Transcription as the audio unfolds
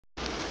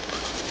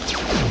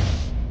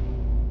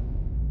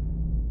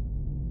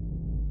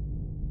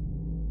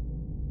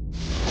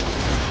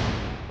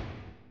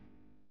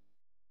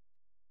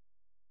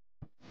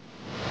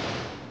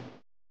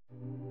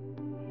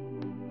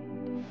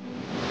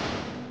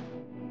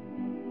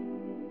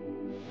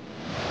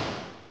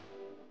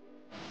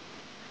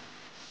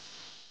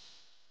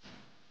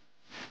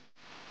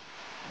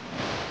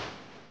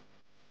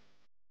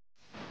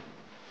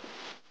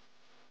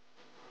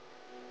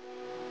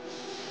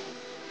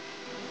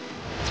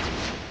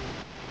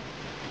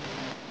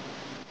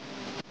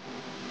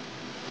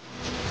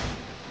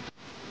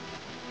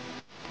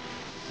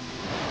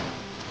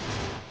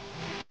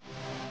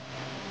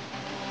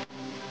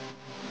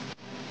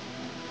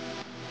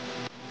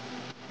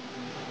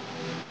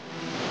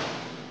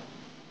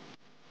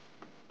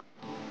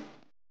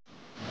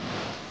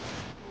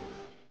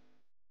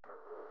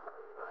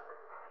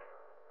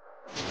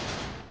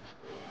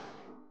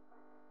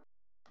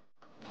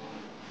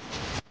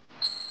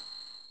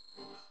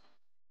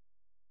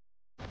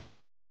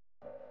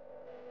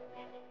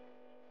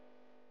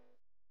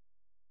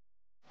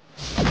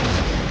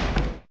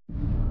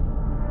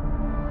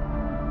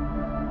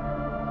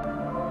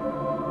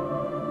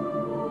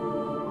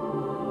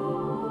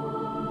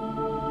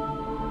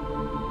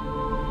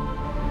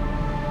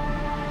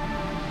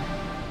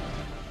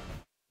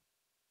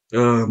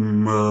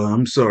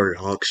I'm sorry,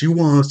 Hawks. You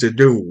want us to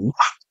do?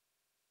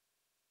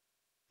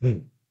 Hmm.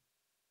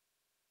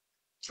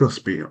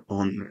 Trust me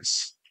on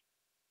this.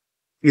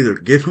 Either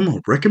give him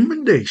a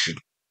recommendation,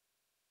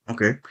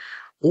 okay,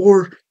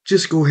 or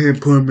just go ahead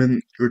and put him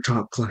in your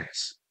top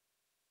class.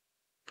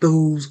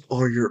 Those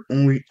are your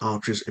only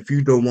options if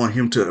you don't want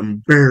him to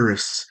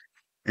embarrass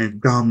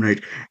and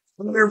dominate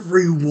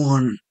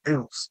everyone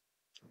else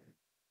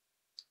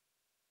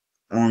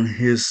on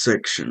his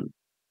section.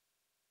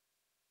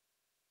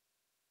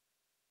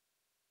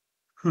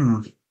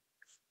 Huh.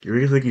 You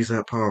really think he's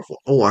that powerful?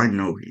 Oh, I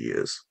know he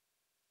is.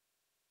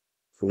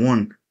 For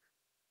one,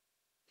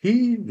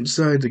 he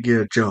decided to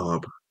get a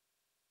job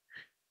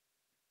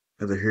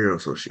at the Hero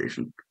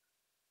Association,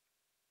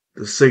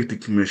 the Safety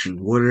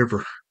Commission,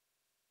 whatever.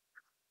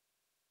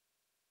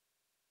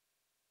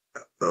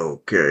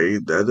 Okay,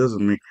 that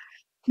doesn't mean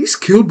he's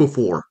killed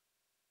before.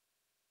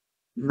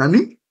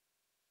 Nani?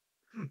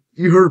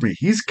 You heard me.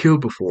 He's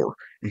killed before,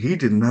 and he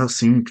did not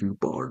seem too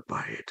bothered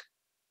by it.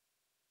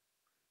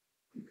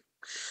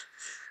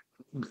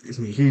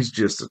 He's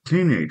just a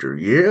teenager,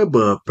 yeah,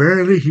 but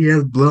apparently he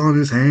has blood on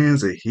his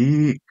hands, and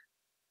he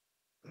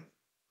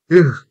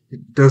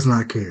does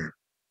not care.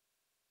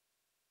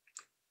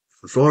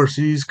 As far as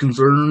he's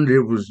concerned,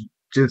 it was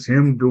just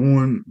him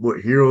doing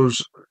what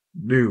heroes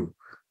do.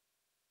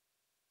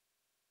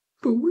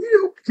 But we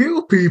don't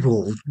kill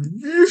people.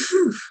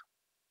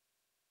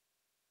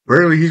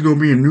 Apparently, he's gonna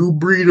be a new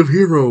breed of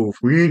hero if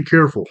we ain't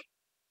careful.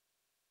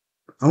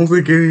 I don't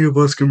think any of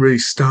us can really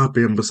stop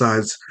him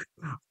besides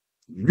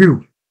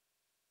you.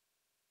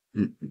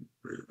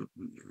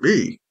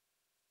 Me.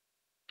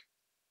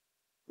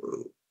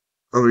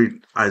 I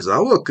mean,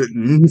 Aizawa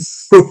couldn't.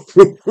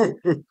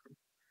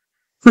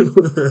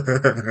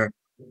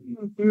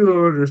 You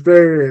don't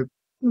understand.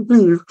 He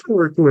is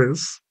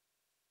quirkless.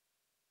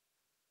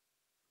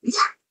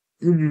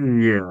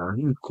 Yeah,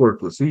 he's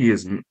quirkless. He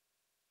isn't.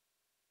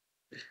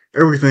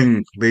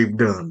 Everything they've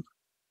done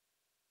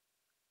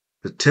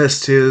to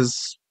test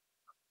his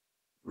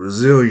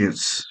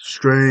resilience,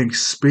 strength,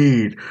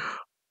 speed,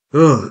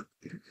 ugh,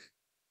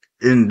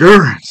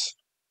 endurance.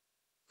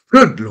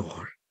 Good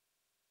lord.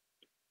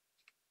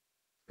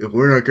 If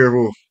we're not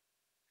careful,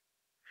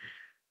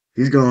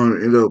 he's gonna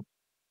end up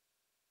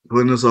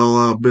putting us all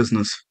out of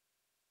business.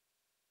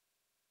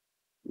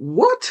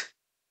 What?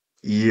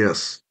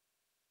 Yes,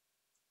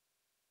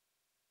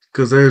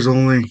 because there's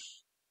only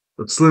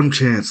a slim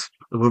chance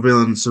of a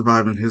villain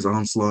surviving his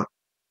onslaught.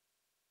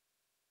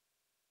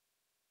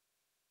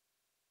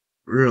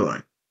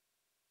 Really?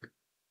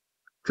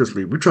 Trust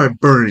me, we tried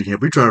burning him,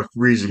 we tried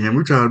freezing him,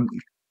 we tried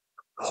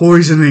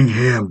poisoning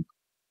him.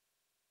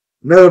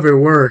 None of it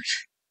worked.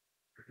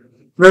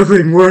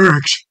 Nothing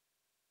worked.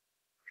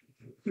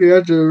 You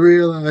have to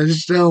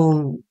realize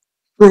how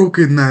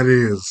broken that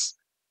is.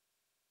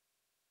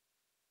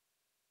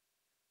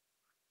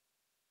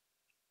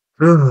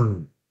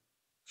 Ugh.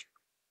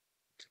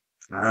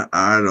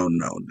 I don't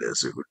know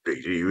this. Do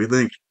you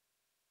think?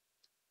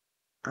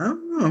 I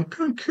don't know. I'm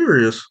kind of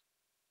curious.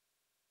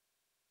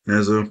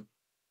 Nezu,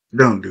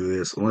 don't do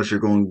this unless you're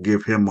going to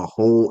give him a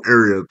whole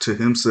area to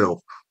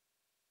himself.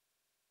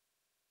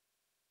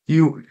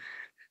 You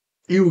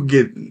you will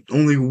get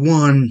only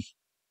one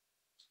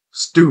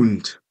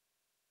student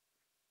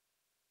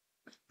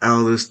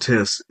out of this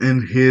test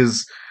in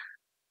his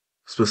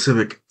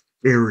specific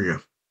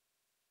area.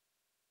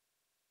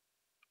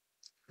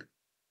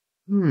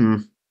 Hmm,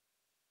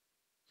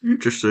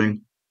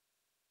 interesting.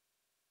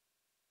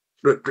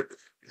 But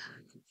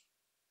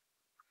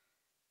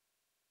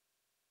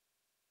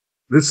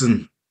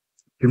listen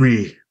to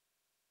me.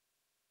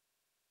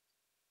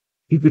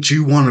 Keep it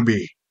you want to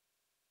be.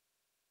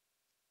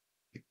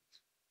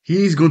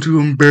 He's going to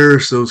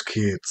embarrass those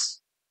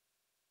kids.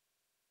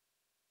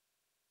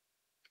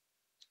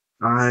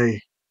 I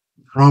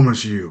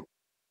promise you.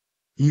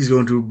 He's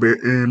going to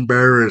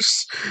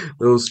embarrass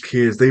those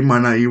kids. They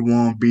might not even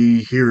want to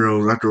be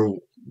heroes after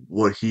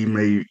what he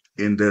may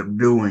end up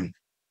doing.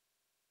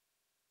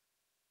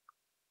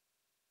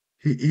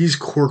 He's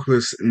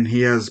quirkless and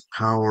he has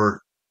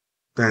power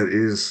that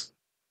is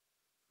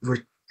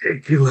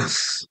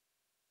ridiculous.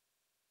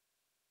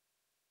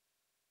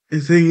 The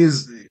thing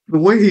is, the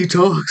way he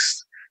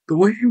talks, the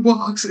way he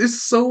walks,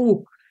 it's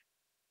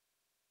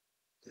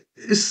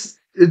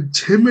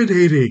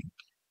intimidating,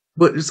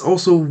 but it's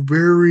also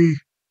very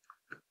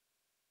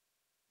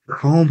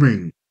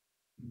calming,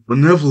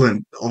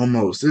 benevolent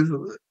almost.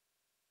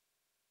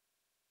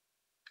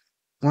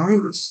 Why?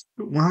 It's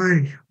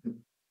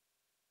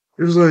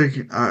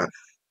like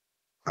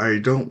I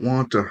don't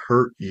want to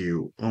hurt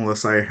you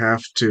unless I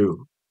have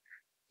to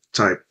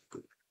type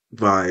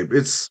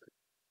vibe.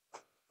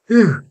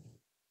 Yeah,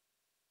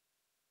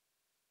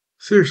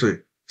 seriously.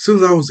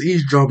 Since I was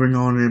eavesdropping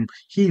on him,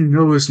 he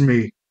noticed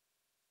me.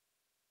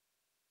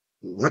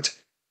 What?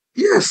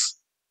 Yes.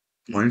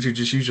 Why didn't you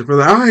just use your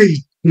feather? I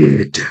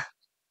did.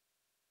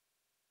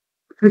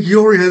 He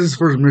already has his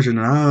first mission,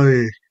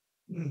 and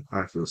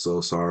I feel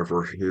so sorry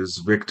for his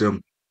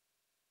victim.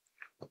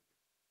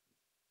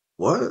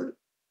 What?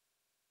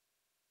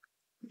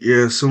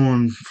 Yeah,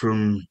 someone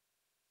from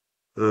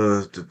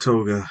the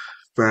Toga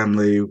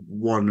family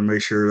wanted to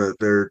make sure that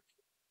their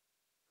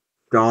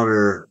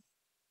daughter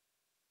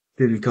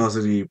didn't cause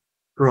any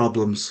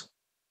problems.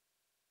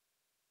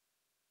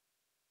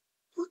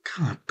 What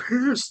kind of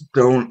parents?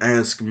 Don't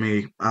ask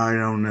me. I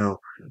don't know.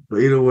 But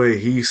either way,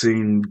 he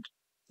seemed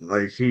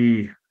like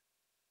he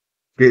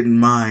didn't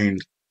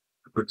mind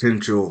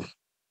potential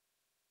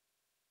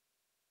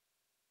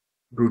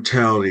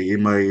brutality it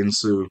might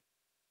ensue.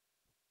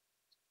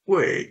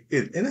 Wait,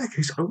 in that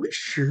case, are we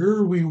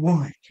sure we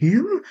want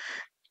him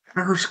at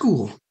our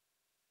school?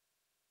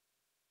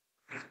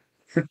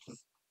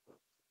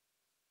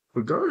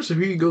 Regardless if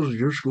he goes to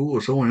your school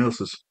or someone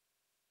else's,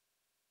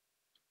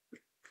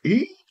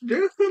 he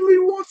definitely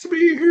wants to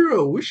be a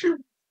hero. We should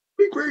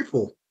be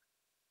grateful.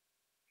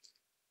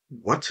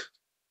 What?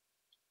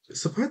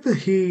 It's the fact that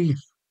he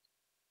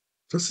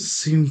doesn't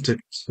seem to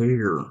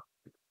care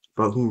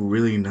about who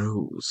really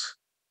knows.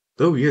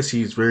 Though, yes,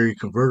 he's very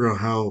covert on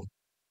how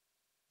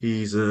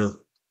he's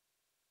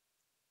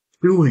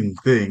doing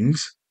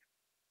things.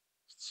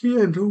 He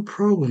had no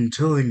problem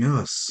telling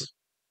us,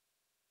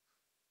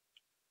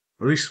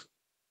 or at least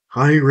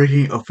high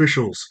ranking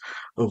officials,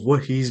 of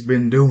what he's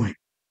been doing.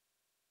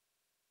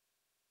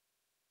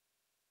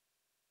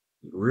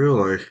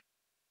 Really?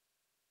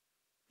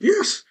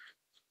 Yes.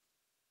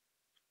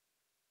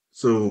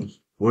 So,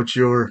 what's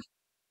your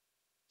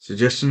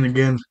suggestion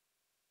again?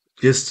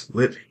 Just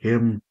let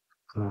him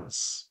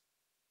pass.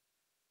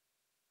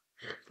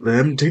 Let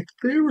him take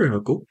the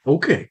theoretical,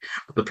 okay.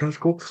 But the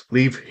practical,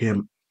 leave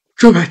him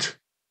to it.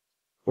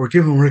 Or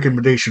give him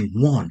recommendation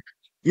one.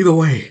 Either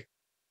way.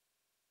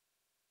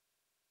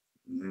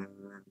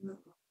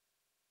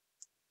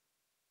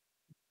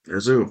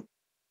 Yazoo.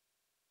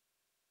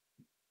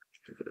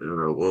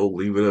 Well,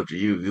 leave it up to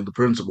you. You're the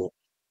principal.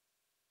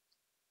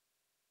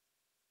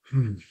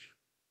 Hmm.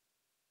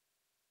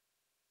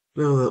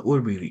 Well, that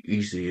would be the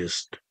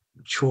easiest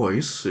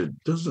choice.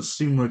 It doesn't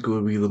seem like it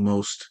would be the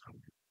most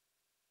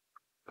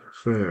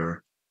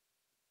fair.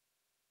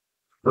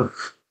 Ugh.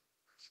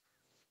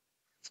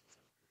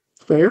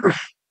 Fair?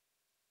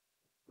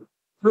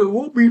 It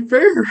won't be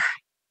fair.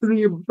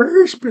 The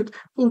embarrassment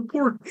of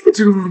poor kids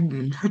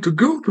who have to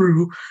go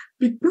through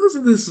because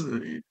of this.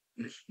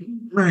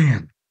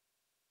 Man.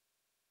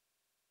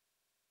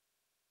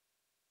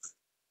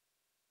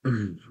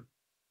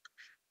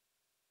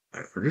 I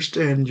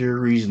understand your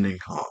reasoning,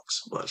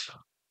 Hawks, but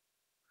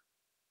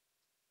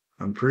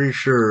I'm pretty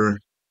sure,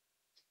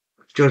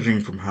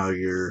 judging from how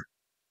you're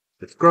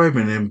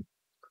describing him,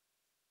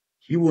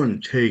 he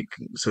wouldn't take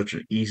such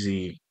an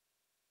easy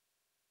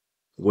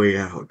way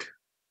out.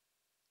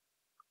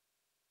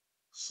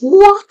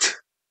 What?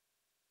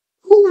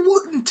 Who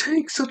wouldn't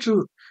take such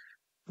a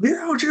get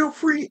out of jail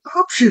free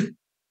option?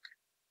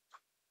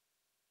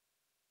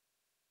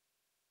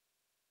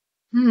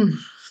 Hmm,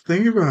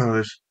 think about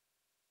it.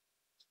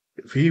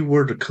 If he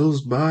were to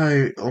close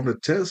by on a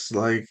test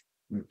like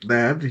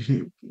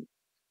that,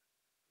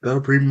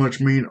 that'll pretty much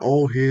mean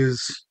all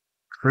his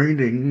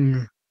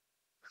training.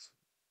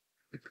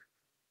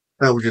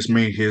 That would just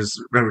mean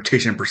his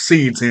reputation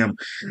precedes him.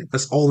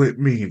 That's all it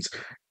means.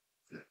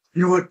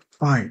 You know what?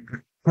 Fine.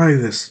 Try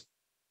this.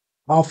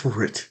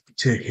 Offer it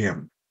to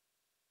him.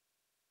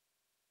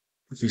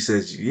 If he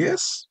says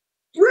yes,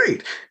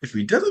 great. If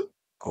he doesn't,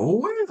 oh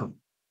well.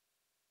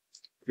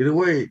 Either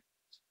way,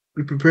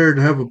 be prepared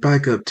to have a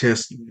backup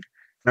test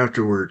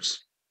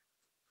afterwards.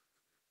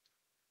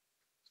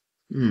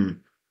 Hmm.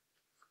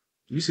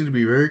 You seem to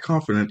be very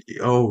confident.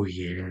 Oh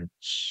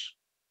yes.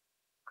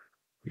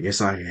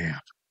 Yes, I am.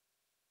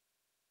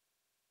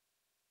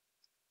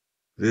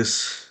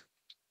 This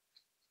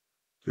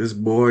this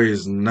boy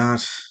is not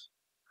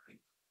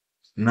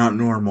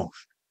normal.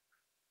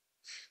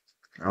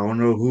 I don't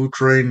know who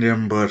trained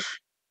him, but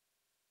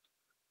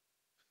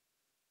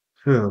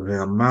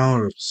the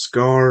amount of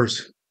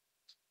scars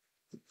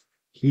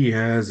he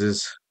has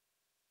is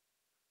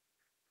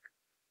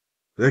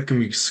that can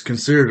be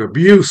considered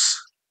abuse.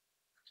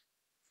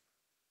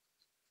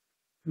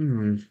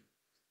 Hmm.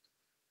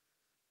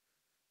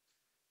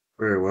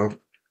 Very well.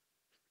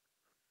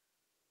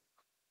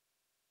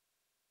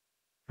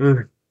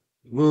 Uh,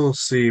 we'll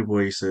see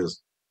what he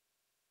says.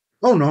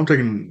 Oh no, I'm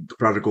taking the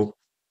prodigal.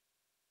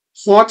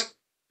 What?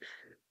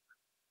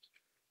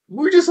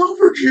 We just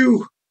offered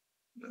you.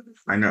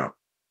 I know,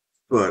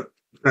 but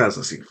that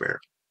doesn't seem fair.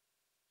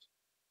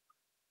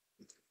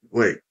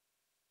 Wait,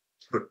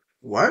 but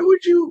why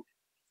would you?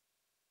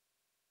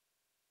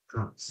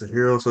 Oh, it's the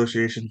Hero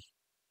Association.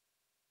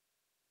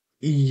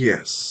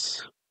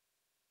 Yes,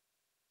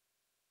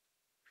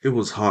 it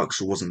was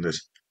Hawks, wasn't it?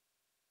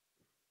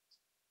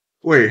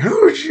 Wait,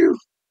 how did you?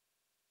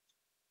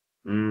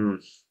 Hmm.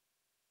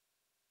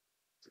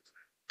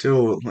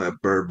 Tell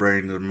that bird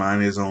brain to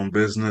mind his own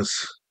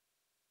business.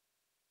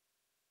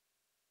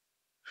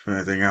 If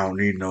anything, I don't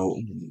need no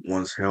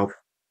one's help.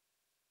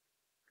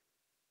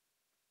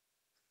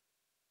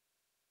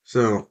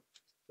 So,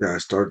 yeah, I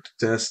start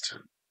the test.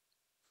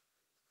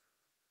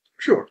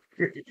 Sure.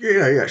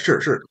 Yeah,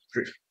 sure.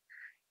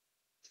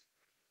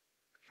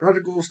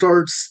 Prodigal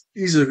starts,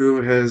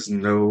 Izuku has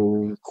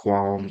no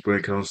qualms when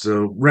it comes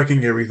to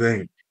wrecking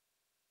everything.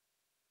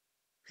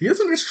 He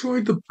hasn't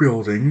destroyed the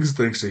buildings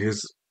thanks to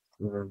his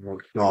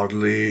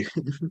godly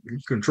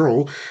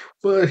control,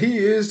 but he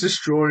is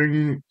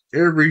destroying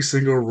every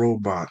single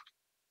robot.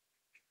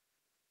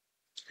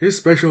 His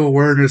special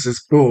awareness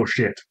is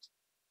bullshit.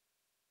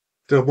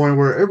 To the point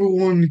where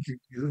everyone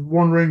is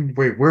wondering,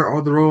 wait, where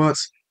are the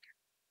robots?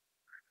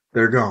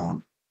 They're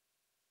gone.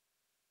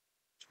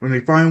 When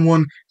they find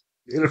one,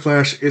 in a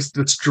flash, it's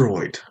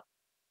destroyed.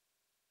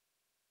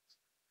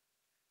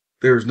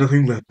 There's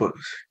nothing left but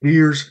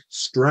gears,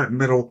 scrap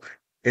metal,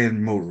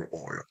 and motor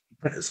oil.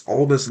 That is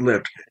all that's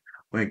left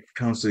when it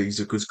comes to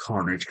Izuku's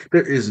carnage.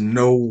 There is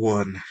no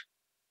one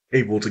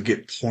able to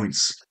get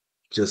points.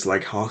 Just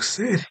like Hawk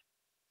said,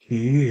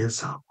 he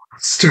is a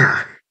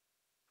monster.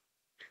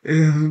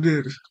 And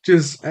it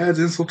just adds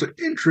insult to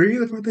injury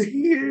the fact that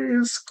he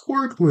is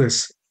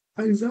quirkless.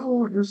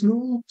 Aizawa has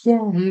no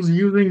qualms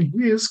using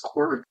his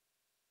quirk.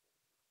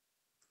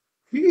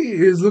 He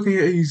is looking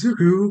at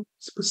Izuku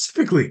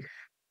specifically.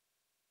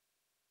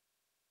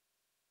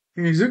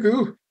 And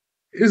Izuku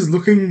is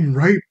looking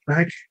right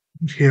back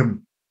at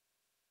him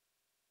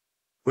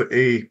with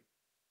a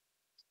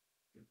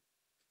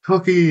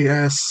cocky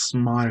ass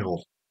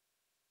smile.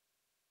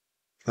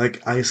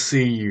 Like, I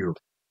see you.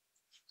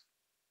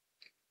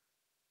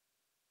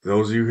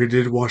 Those of you who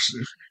did watch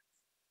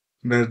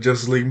that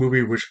Justice League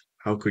movie, which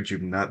how could you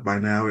not by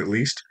now at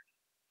least,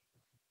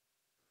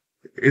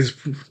 is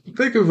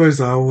think of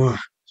Aizawa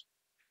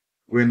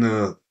when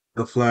the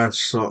Flash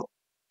saw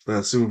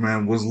that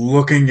Superman was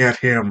looking at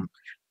him.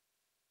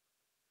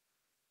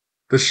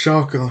 The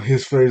shock on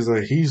his face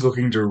that he's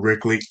looking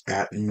directly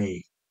at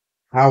me.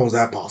 How was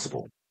that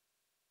possible?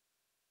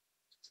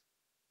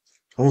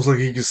 Almost like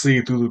he could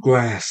see through the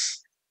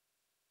glass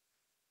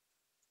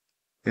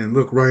and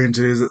look right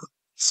into his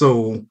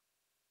soul.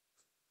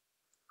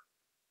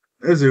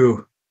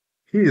 Ezu,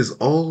 he is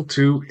all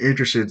too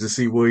interested to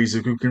see what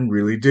Izuku can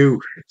really do.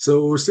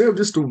 So instead of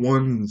just a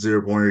 1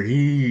 0 pointer,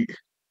 he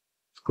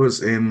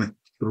puts in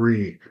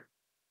 3.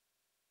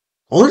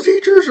 All the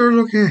teachers are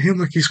looking at him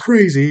like he's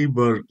crazy,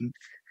 but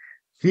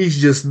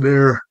he's just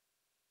there.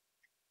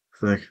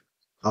 Like,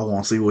 I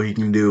want to see what he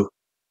can do.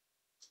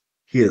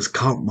 He has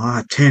caught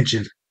my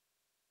attention.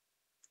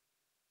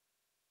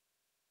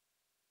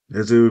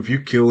 As if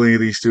you kill any of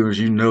these students,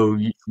 you know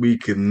we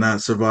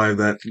cannot survive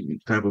that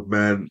type of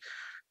bad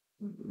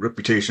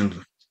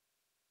reputation.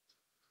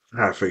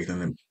 I have faith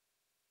in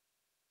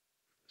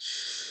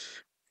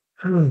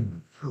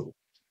him.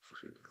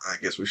 I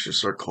guess we should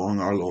start calling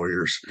our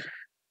lawyers.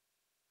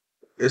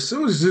 As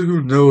soon as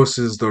Zuko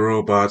notices the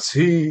robots,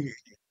 he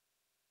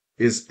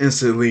is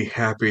instantly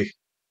happy.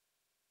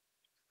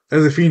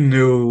 As if he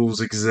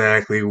knows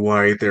exactly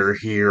why they're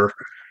here.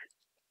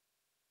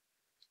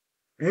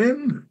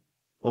 And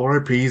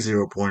RIP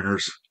 0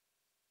 pointers.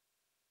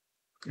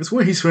 It's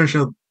when he's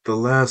finishing up the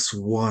last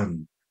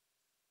one.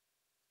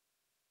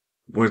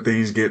 When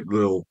things get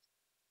little,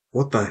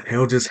 what the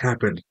hell just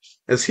happened?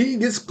 As he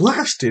gets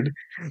blasted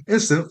and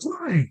sent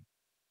flying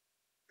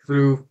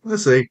through,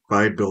 let's say,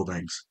 5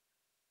 buildings.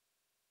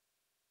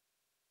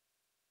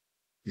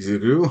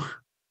 Izuku,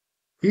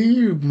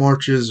 he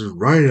marches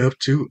right up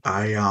to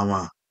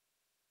Ayama,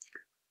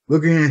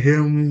 looking at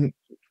him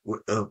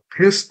with a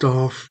pissed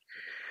off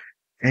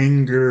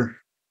anger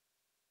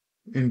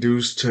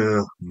induced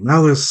to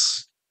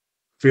malice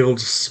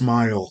filled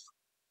smile.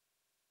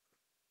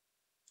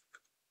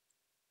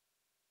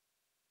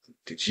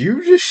 Did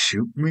you just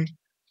shoot me?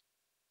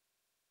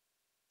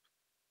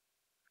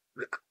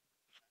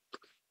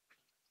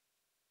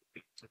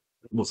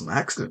 It was an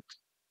accident.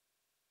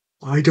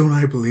 Why don't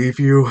I believe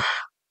you?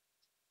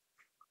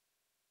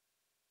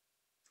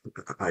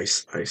 I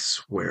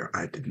swear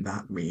I did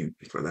not mean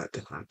for that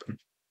to happen.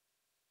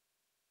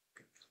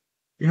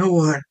 You know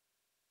what?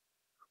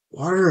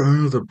 Water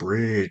under the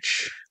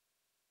bridge.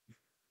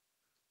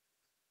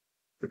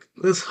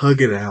 Let's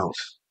hug it out.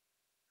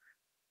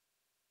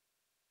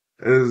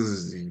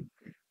 As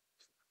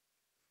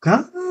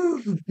kind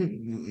of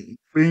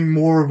being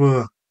more of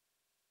a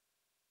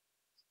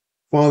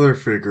father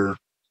figure,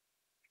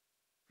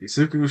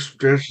 Isuku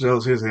stretches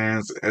out his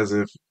hands as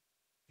if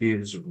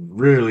he's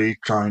really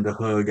trying to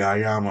hug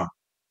Ayama.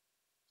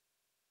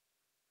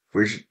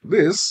 Which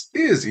this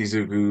is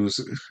Izuku's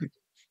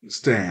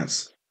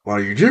stance. While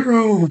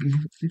Yujiro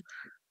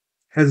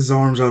has his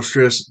arms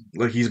outstretched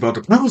like he's about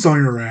to pounce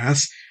on your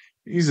ass,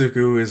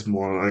 Izuku is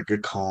more like a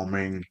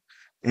calming,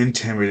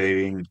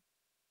 intimidating,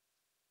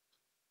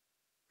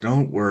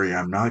 don't worry,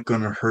 I'm not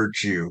gonna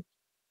hurt you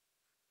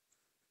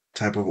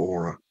type of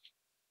aura.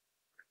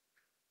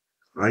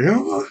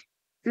 Ayama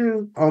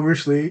is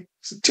obviously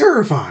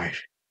terrified.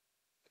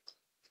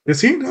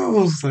 Because he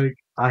knows, like,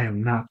 I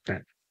am not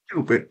that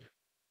stupid.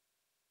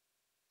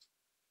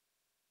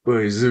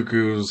 But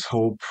Izuku's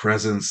whole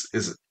presence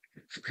is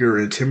pure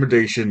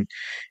intimidation,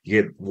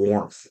 yet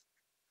warmth.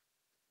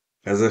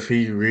 As if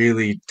he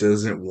really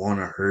doesn't want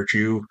to hurt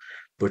you,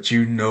 but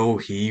you know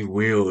he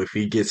will if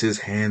he gets his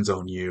hands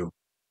on you.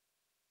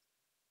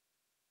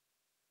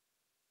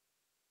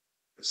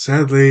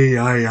 Sadly,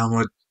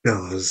 Ayama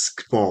does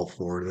fall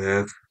for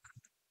that.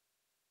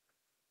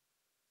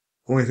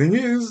 Only thing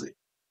is,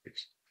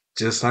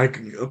 just like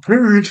a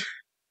parent,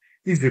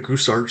 Izuku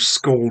starts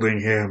scolding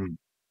him.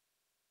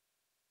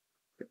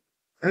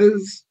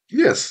 As,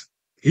 yes,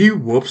 he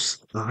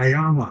whoops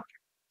Ayama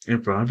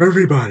in front of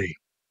everybody,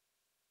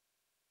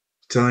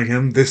 telling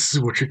him this is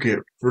what you get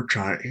for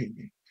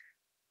trying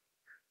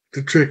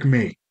to trick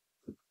me.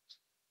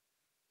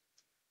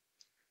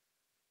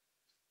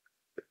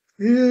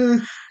 Yeah,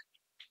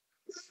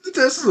 the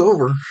test is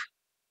over.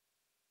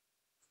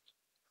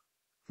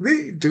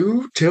 They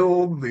do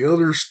tell the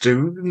other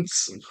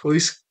students, at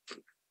least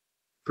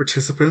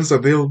participants,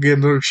 that they'll get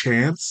another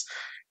chance.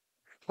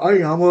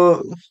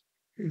 Ayama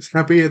is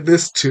happy at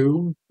this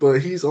too,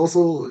 but he's also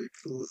like,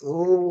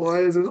 oh, why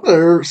is it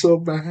hurt so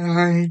bad?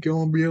 I ain't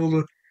gonna be able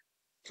to.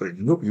 It's like,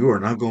 nope, you are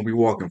not gonna be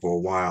walking for a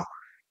while.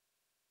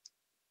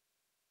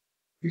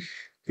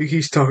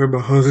 He's talking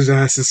about how his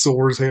ass is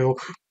sore as hell,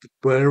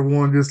 but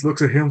everyone just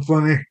looks at him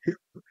funny.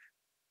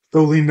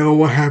 Though they know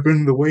what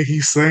happened, the way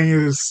he's saying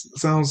it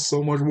sounds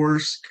so much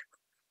worse.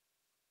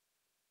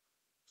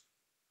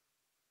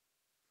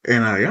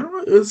 And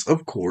Ayama is,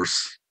 of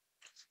course,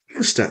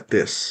 pissed at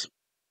this.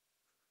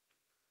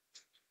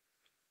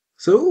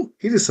 So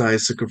he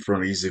decides to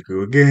confront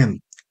Izuku again.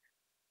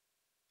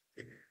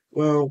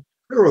 Well,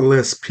 there were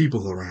less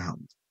people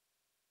around.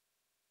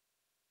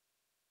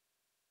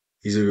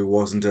 Izuku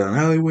walks into an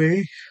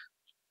alleyway.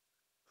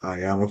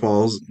 Ayama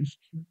falls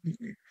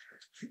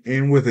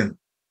in with him.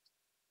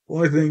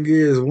 Only thing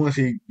is, once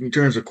he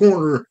turns the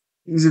corner,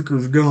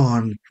 Izuku's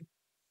gone,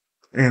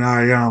 and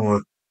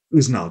Ayama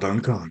is not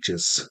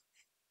unconscious.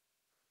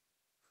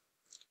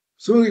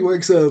 So when he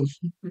wakes up,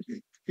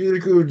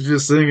 Izuku's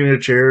just sitting in a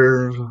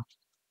chair.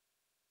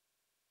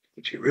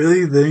 Did you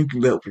really think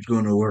that was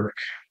going to work?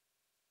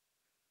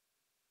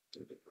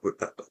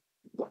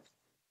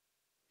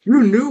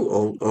 You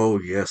knew? Oh,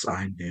 yes,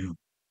 I knew.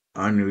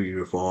 I knew you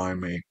were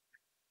following me.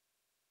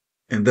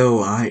 And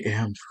though I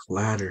am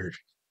flattered,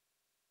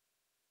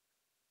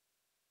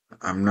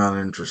 I'm not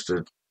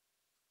interested.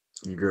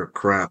 You're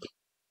crap.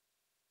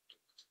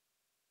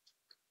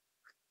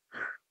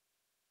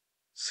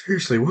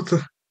 Seriously, what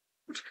the?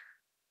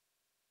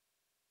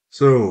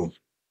 So,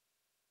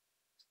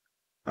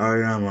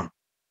 Ayama,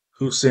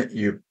 who sent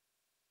you?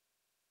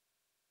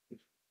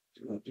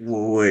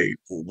 Wait,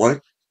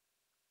 what?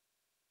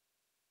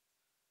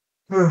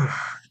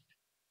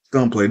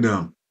 Don't play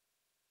dumb.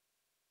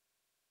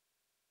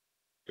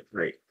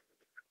 Right.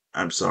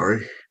 I'm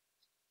sorry.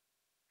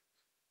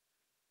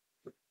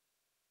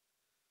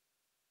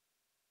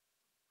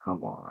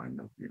 Come on, I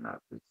know you're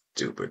not this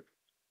stupid.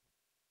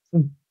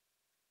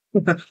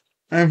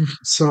 I'm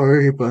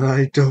sorry, but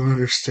I don't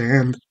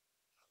understand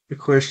the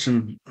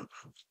question.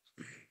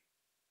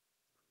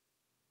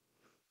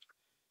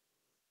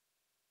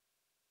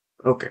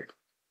 Okay,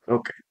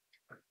 okay.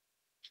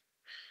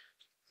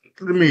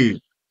 Let me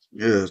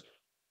uh,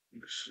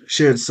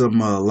 shed some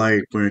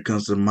light when it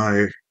comes to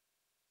my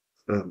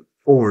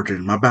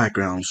origin, my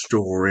background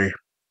story.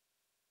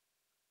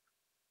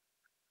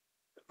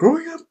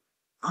 Growing up,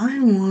 I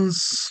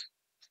was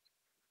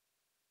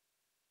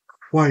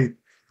quite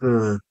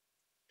the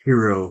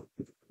hero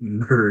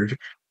nerd.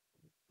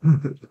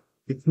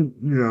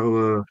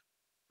 A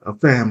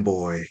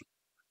fanboy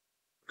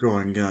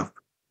growing up.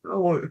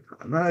 Oh,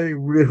 and I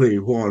really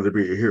wanted to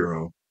be a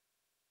hero.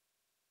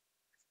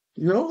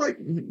 Like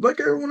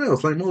everyone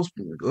else, like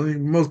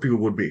most people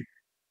would be,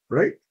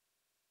 right?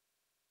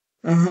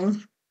 Uh-huh.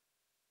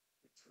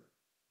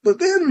 But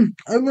then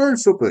I learned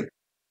something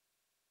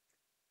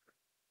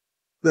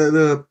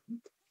that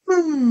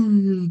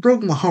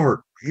broke my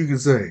heart, you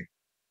could say.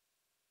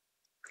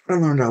 I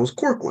learned I was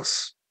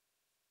quirkless.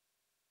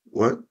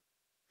 What?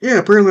 Yeah,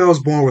 apparently I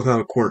was born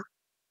without a quirk,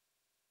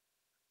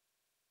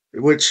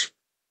 which,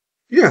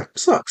 yeah,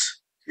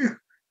 sucks. Yeah,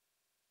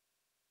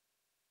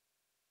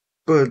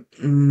 but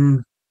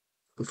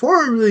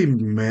before I really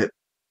met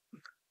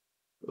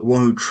the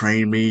one who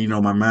trained me,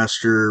 my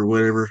master or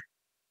whatever,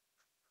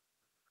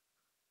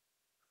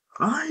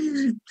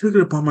 I took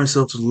it upon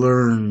myself to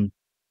learn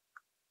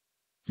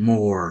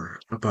more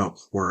about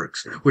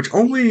quirks, which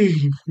only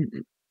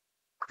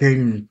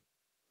became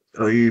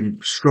a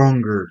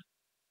stronger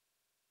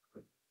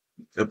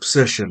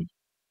obsession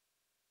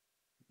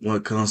when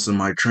it comes to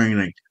my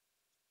training.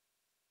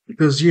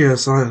 Because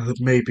yes, I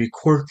may be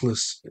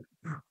quirkless,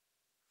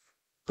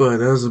 but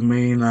that doesn't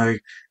mean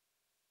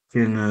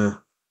can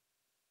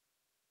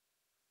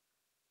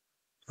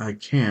I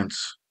can't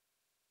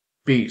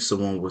beat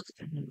someone with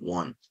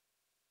one.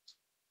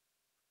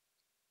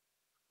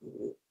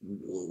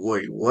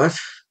 Wait, what?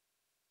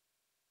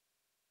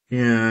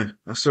 Yeah,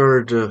 I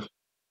started to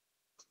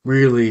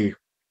really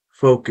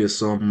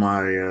focus on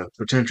my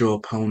potential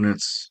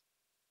opponents,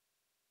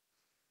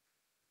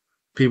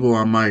 people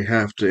I might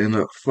have to end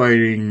up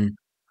fighting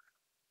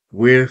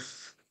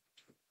with.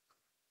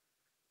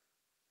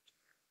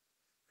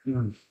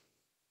 Hmm.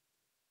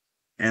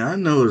 And I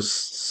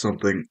noticed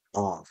something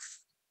off.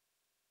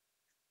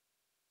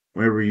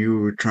 whenever you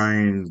were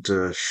trying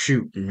to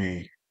shoot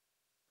me.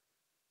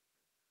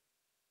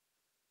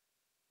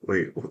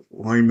 Wait,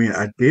 what do you mean?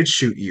 I did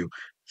shoot you.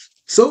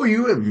 So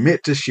you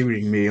admit to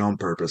shooting me on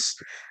purpose.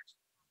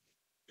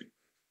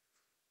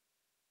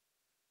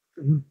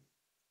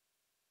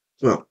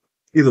 Well,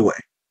 either way,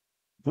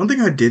 one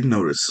thing I did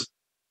notice is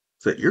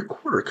that your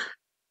quirk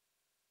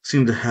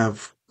seemed to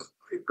have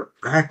quite a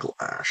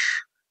backlash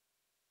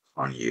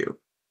on you.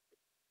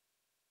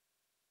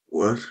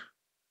 What?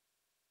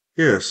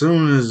 Yeah, as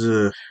soon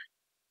as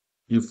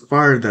you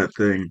fired that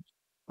thing,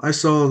 I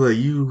saw that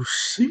you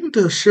seemed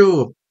to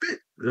show a bit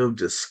of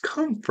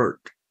discomfort,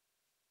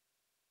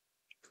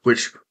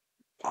 which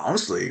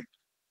honestly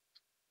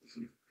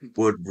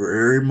would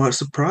very much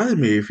surprise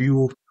me if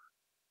you,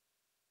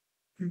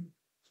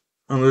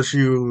 unless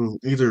you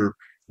either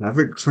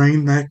haven't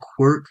trained that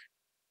quirk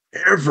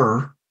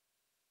ever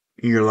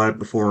in your life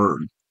before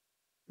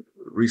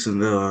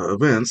recent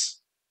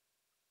events,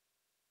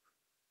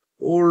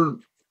 or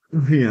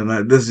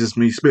yeah, this is just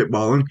me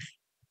spitballing.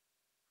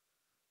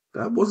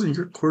 That wasn't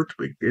your quirk to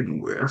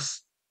begin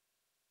with.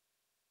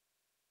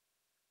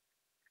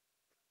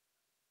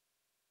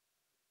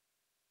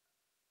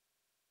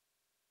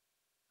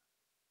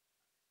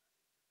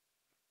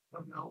 I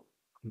don't know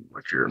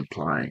what you're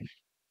implying.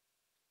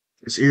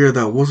 It's either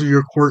that wasn't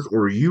your quirk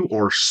or you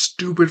are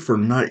stupid for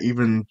not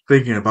even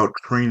thinking about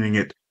training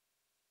it.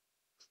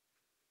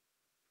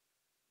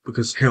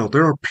 Because hell,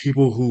 there are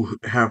people who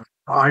have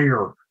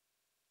fire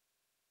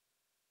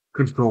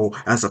control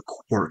as a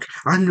quirk.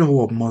 I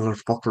know a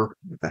motherfucker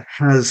that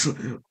has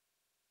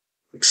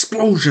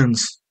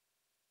explosions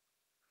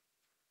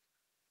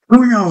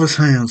coming out of his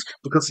hands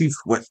because he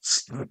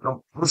sweats like a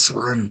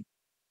glycerin.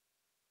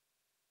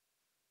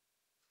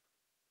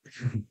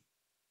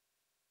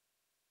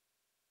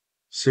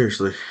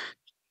 Seriously,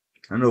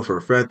 I know for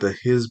a fact that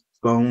his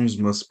bones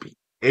must be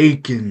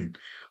aching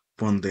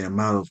from the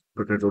amount of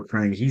potential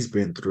training he's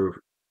been through.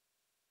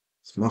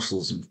 His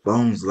muscles and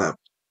bones that,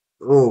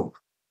 oh,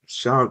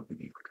 shock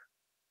me.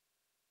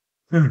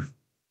 If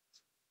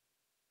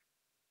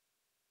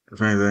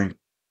anything,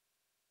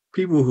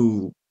 people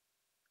who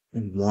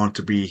want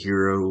to be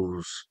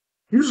heroes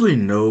usually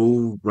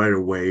know right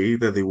away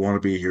that they want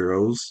to be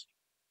heroes.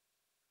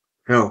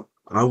 Hell,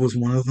 I was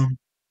one of them.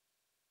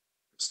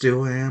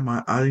 Still am.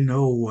 I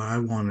know what I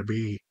want to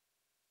be.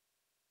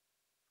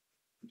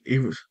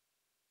 Even,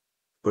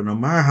 but no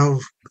matter how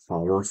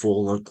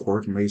powerful a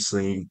quirk may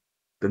seem,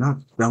 they're not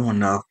dumb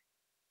enough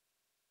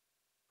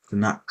to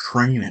not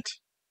train it.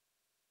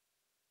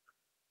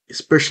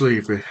 Especially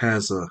if it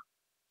has a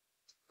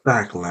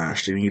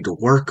backlash they need to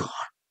work on.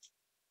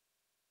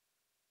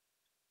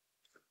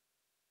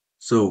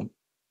 So,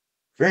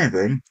 if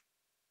anything,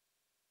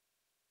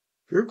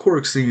 your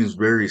quirk seems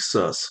very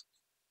sus.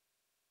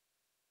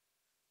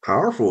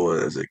 Powerful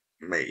as it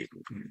may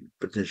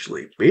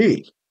potentially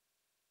be,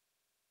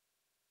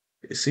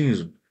 it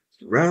seems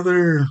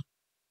rather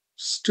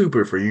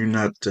stupid for you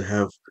not to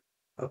have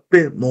a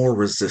bit more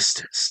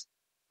resistance.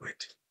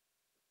 Wait,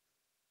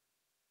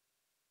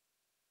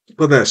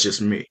 but that's just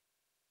me.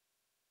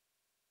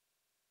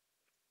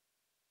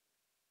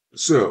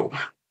 So,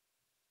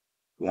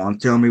 want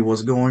to tell me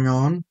what's going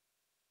on?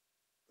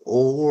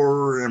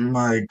 Or am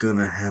I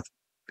gonna have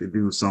to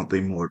do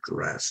something more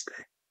drastic?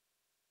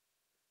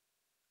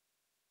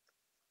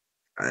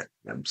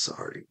 I'm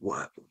sorry,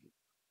 what?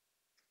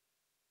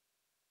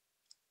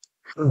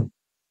 Hmm,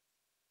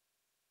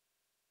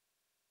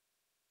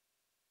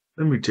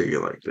 let me tell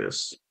you like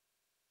this.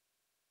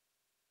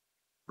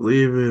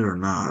 Believe it or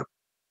not,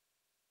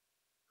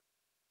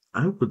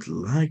 I would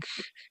like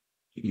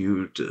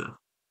you to,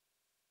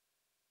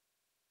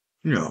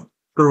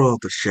 throw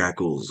out the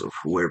shackles of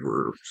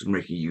whoever's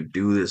making you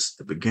do this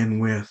to begin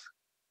with.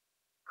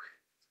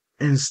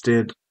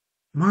 Instead,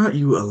 why don't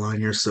you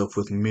align yourself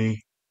with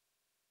me?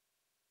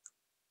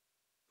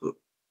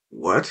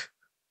 What?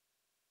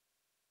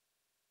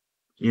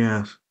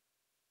 Yeah,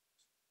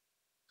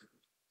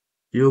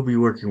 you'll be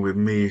working with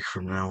me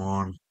from now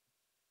on.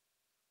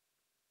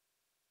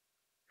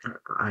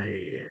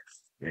 I,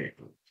 I,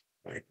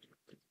 I,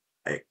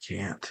 I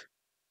can't.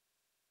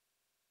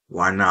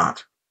 Why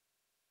not?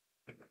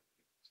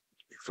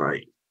 If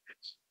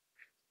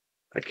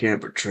I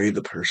can't betray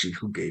the person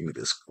who gave me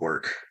this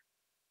quirk.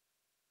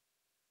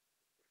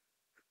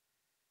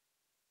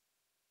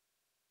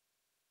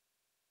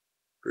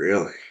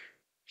 Really?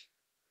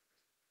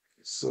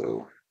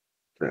 So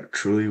that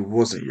truly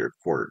wasn't your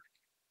quirk.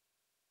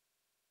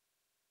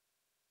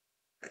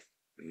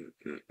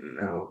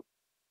 No,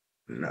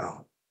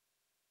 no.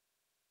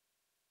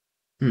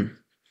 Hmm.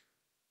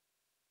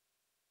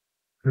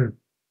 Hmm.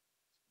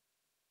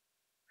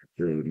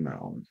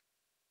 No.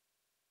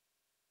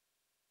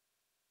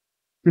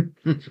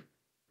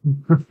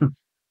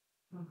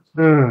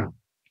 Ah,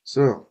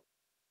 so,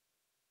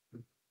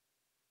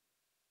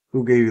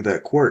 who gave you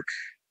that quirk?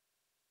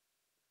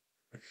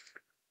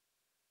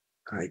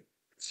 I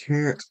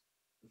can't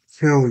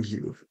tell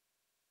you.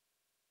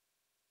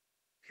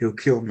 He'll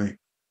kill me.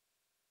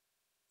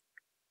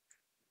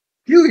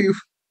 Kill you?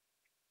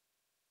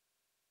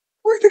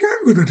 What do you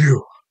think I'm gonna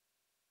do?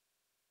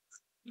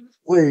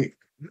 Wait,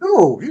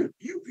 no, you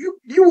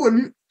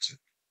wouldn't.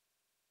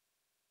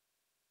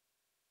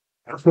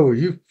 Oh,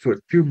 you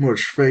put too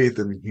much faith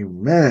in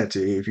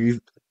humanity if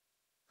you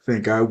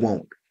think I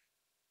won't.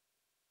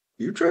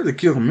 You tried to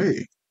kill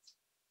me.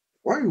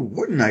 Why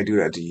wouldn't I do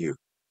that to you?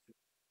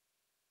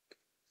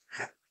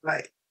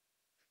 Like,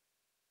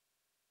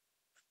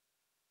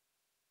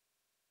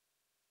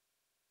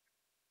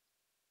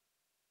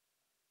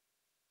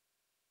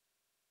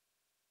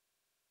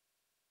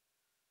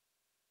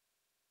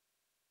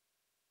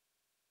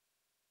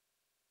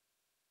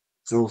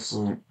 it's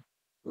also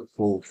the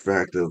full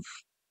fact of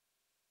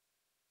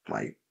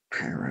my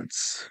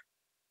parents.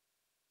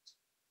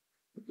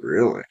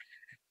 Really?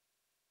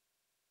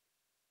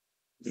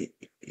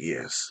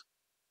 Yes.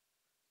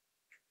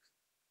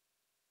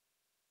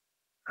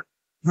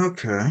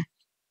 Okay.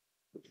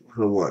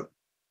 So what?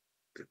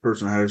 The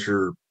person has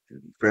your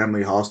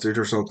family hostage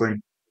or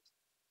something?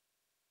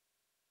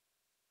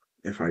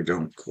 If I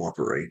don't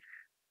cooperate.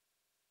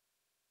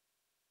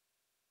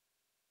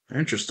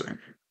 Interesting.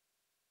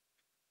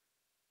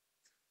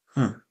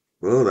 Huh.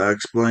 Well, that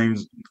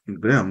explains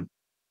them.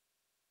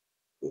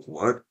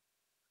 What?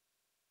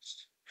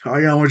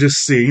 Hayama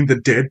just seeing the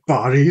dead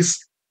bodies?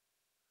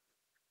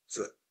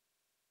 So-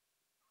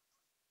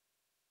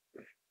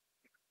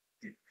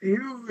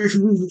 You,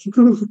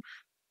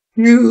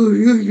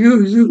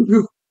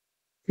 you.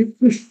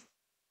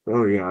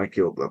 Oh yeah, I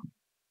killed them.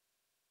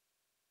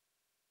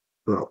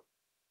 Well,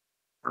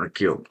 I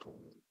killed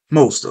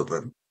most of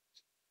them.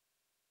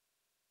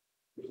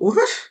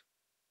 What?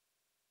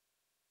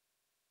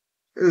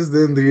 Is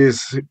then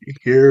these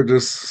here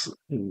just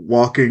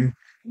walking,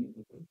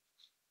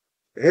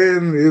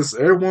 and is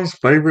everyone's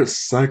favorite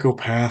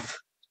psychopath.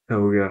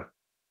 Oh yeah.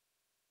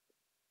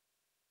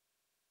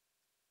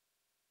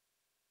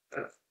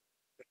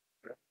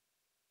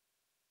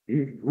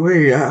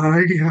 Wait,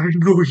 I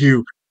know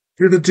you.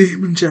 You're the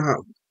demon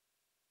child.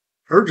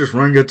 Her just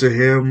running up to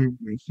him,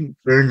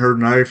 bearing her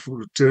knife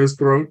to his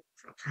throat.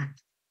 I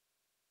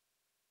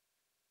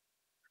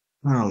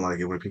don't like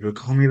it when people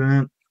call me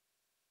that.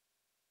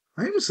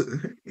 My name is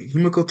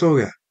Himiko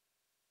Toga.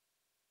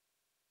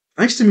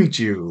 Nice to meet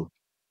you.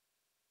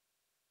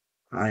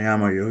 I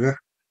am a yoga.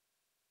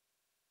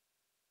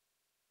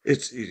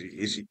 It's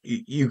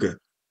Yuga.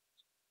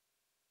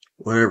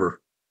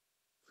 Whatever.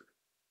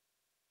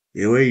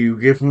 Anyway, you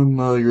give him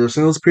your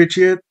sales pitch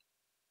yet?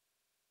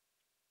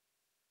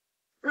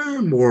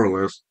 More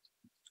or less.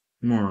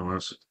 More or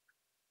less.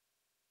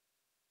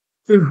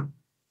 Yeah.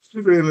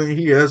 And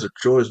he has a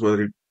choice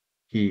whether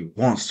he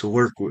wants to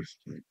work with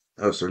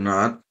us or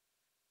not.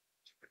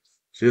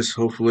 Just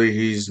hopefully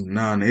he's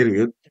not an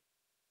idiot.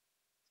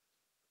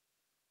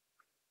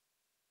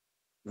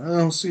 I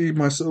don't see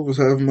myself as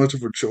having much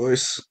of a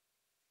choice.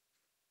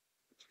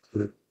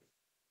 Of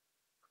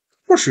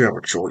course you have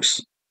a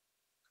choice.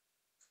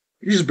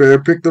 You just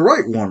better pick the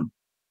right one.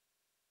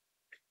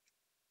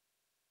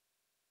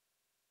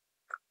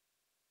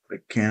 I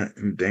can't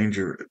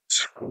endanger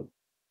it.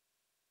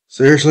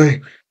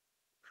 Seriously?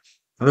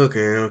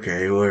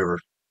 Okay, whatever.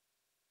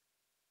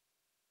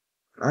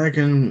 I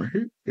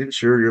can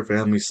ensure your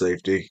family's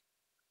safety.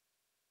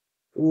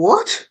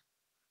 What?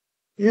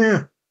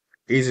 Yeah,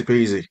 easy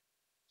peasy.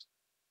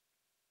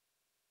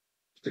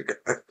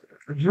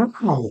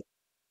 No.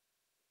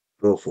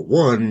 Well, for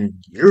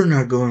one, you're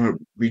not going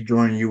to be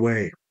joining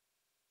UA.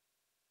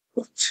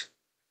 What?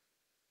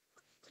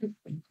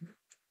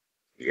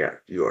 Yeah,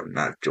 you are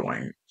not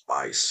joining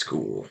my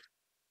school.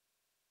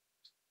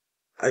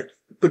 I,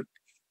 but,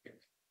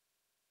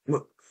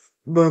 but,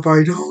 but if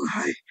I don't,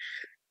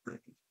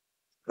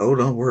 oh,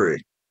 don't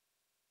worry.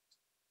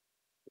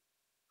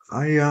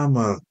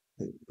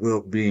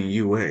 Will be in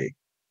UA.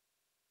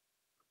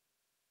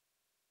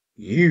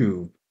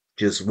 You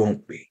just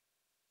won't be.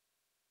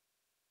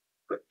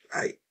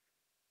 I,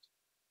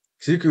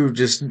 Suku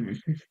just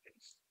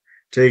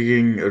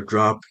taking a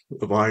drop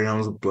of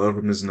Ion's blood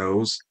from his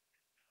nose.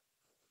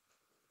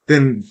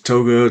 Then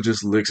Toga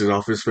just licks it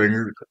off his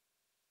finger.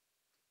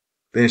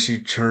 Then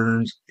she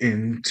turns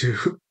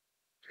into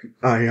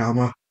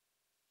Ayama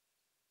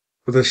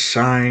with a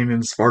shine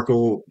and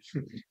sparkle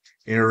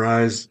in her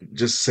eyes,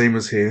 just same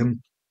as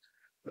him.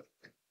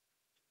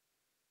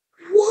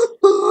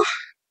 What the?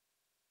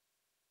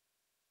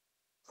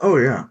 Oh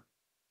yeah.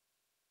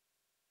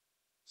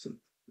 So,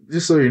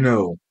 just so you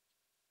know,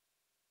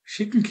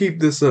 she can keep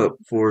this up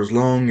for as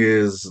long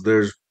as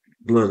there's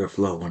blood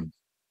flowing.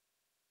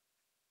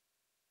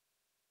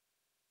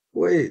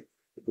 Wait,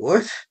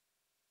 what?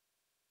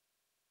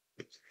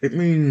 It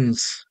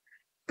means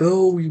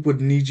though we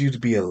would need you to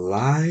be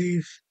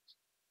alive,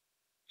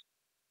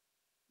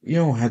 you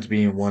don't have to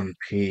be in one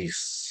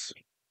piece.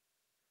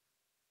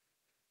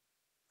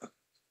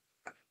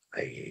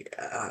 I,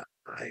 I,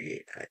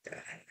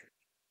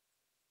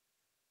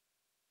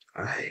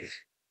 I,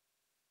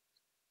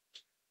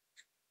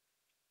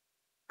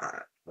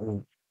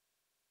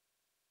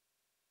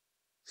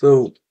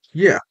 so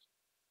yeah,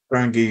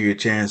 try and give you a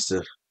chance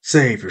to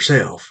save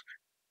yourself.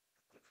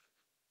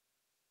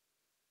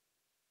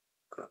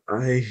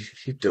 I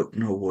don't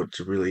know what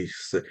to really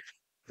say.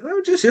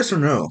 Just yes or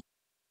no.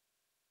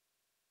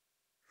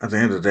 At the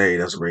end of the day, it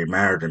doesn't really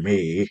matter to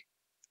me.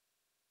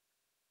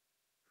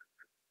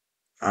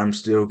 I'm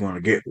still going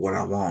to get what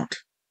I want.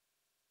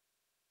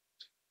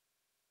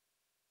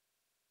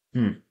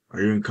 Hmm.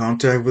 Are you in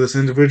contact with this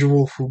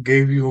individual who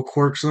gave you a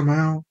quirk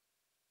somehow?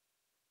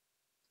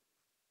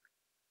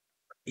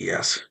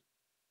 Yes.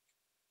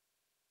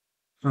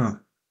 Huh.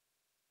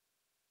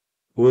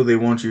 What do they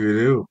want you to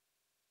do?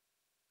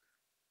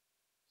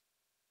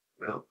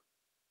 Well,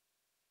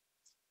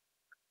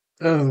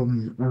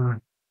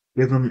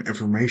 give them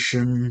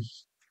information,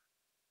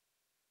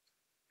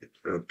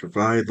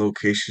 provide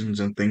locations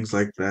and things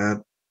like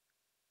that.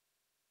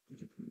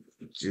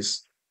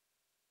 Just,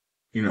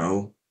 you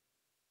know,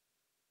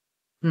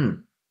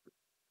 hmm.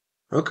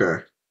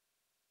 Okay.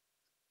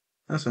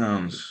 That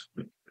sounds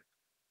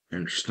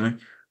interesting.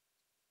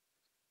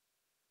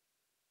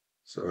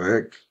 So,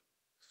 heck,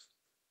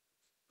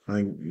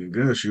 thank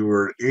goodness you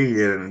were an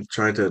idiot and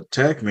tried to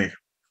attack me.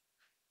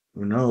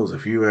 Who knows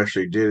if you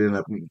actually did end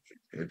up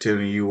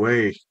attending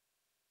UA,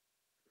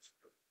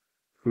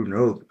 who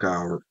knows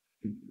how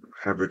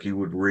havoc you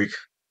would wreak.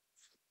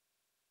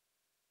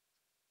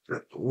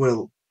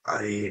 Well,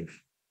 huh.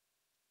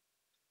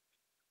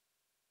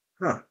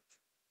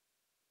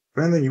 If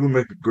anything, you would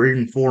make a great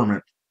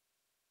informant.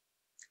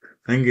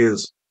 Thing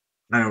is,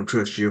 I don't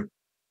trust you.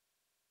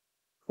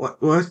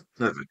 What?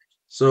 Nothing.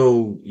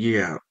 So,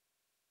 yeah,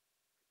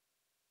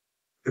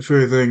 if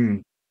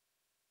anything,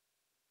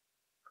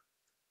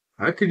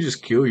 I could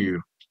just kill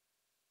you,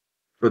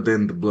 but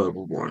then the blood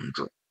will run.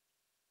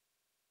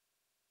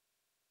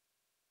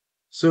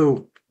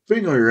 So,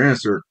 being on your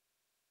answer,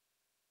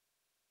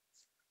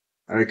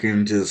 I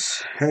can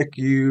just hack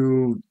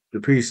you to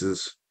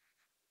pieces.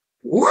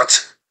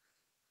 What?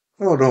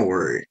 Oh, don't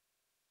worry.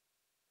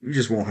 You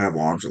just won't have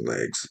arms or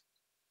legs.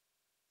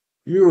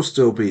 You'll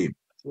still be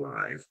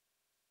alive,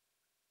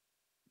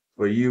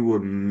 but you will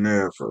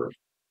never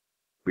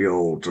be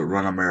able to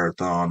run a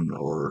marathon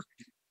or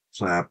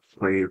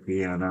play a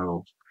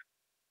piano,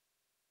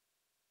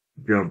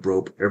 jump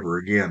rope ever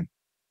again.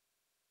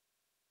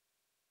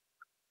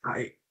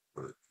 I.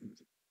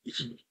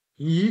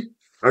 You,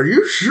 are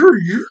you sure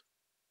you?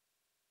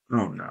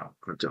 Oh no,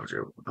 I told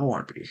you, I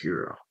want to be a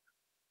hero.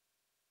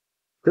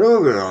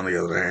 Toga, on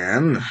the other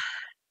hand,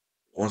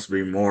 wants to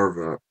be more of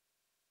a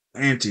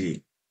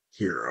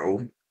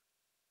anti-hero.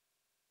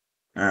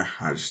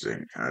 I just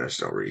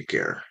don't really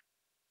care.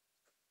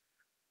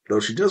 Though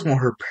she does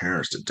want her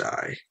parents to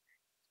die.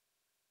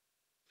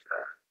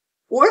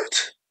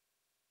 What?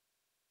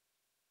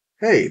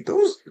 Hey,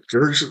 those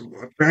jerks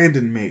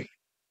abandoned me.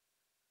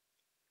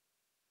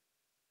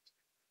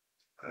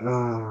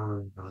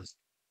 Uh,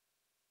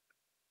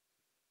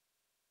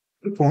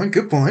 good point,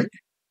 good point.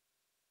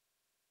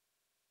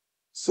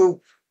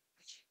 So,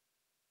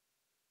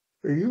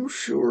 are you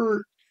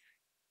sure?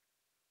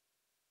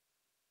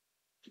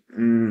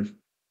 Mm,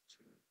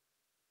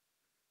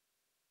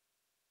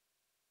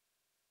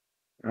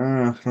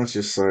 let's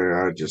just say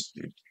I just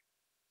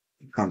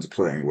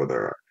contemplating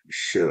whether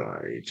should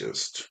I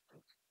just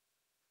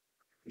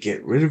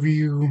get rid of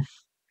you?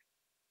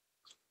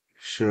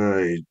 Should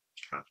I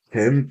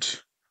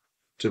attempt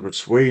to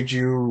persuade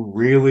you?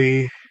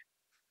 Really?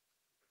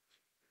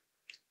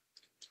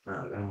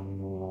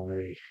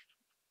 I,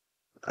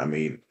 I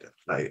mean,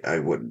 I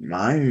wouldn't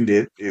mind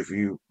it if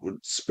you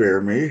would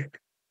spare me.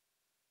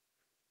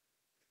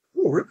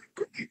 Oh, really?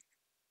 Great.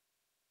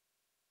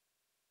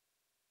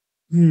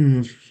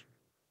 Hmm.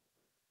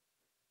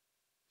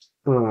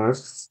 But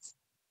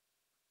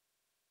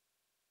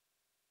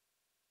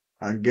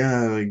I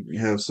gotta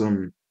have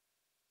something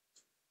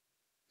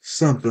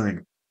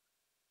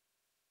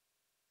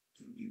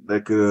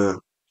that could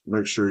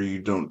make sure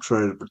you don't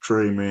try to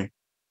betray me.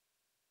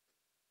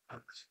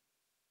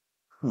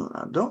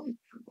 I don't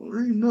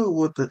really know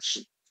what that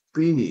should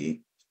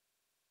be.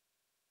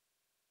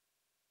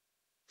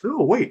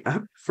 Oh, wait, I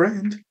have a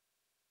friend.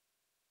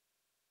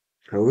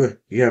 Oh,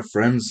 you have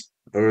friends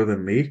other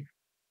than me?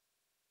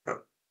 Uh,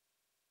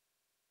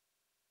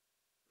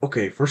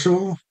 okay, first of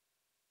all,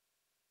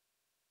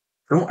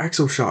 don't act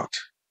so shocked.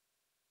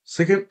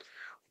 Second,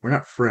 we're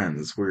not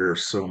friends. We're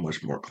so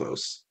much more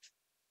close.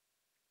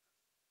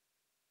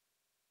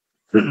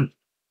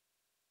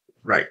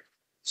 Right.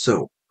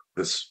 So,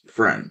 this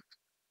friend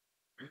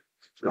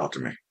talked to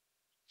me.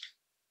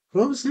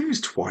 Well, his name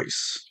is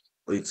Twice.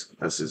 At least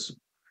that's his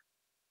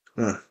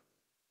uh,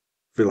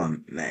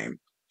 villain name.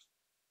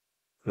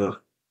 Uh,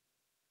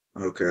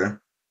 okay.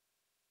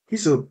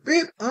 He's a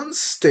bit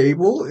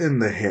unstable in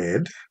the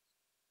head.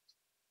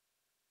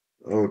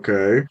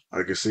 Okay.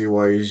 I can see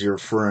why he's your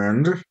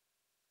friend.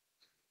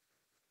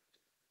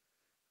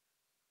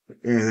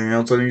 Anything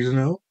else I need to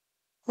know?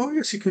 Oh,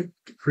 yes, you can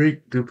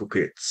create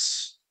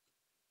duplicates.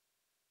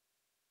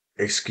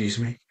 Excuse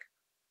me?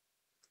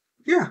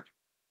 Yeah,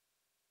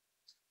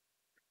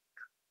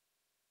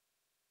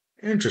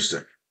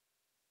 interesting.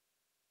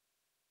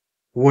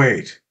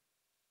 Wait.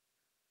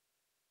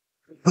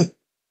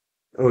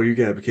 Oh, you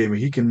got became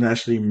he can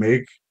actually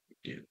make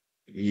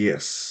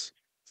Yes.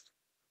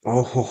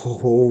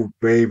 Oh,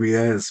 baby,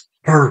 that is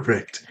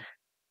perfect.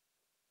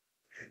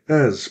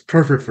 That is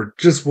perfect for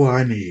just what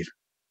I need.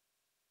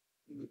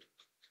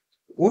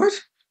 What?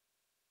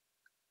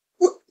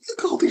 What? Look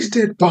at all these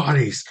dead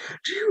bodies.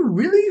 Do you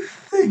really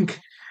think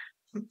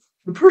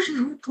the person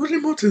who put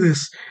him onto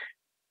this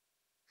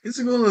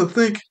isn't going to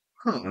think,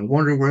 huh, I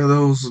wonder where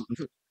those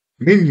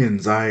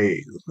minions I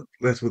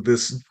left with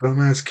this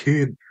dumbass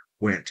kid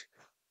went?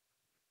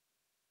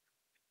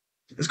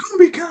 It's going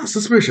to be kind of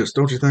suspicious,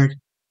 don't you think?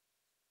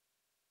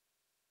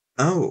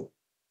 Oh,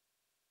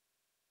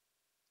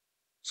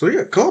 so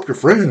yeah, call up your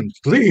friend,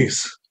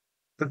 please.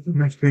 That would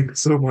make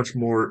things so much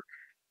more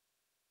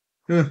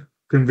eh,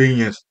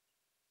 convenient.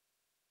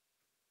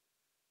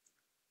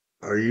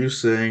 Are you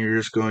saying you're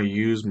just going to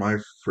use my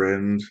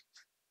friend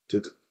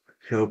to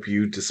help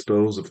you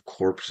dispose of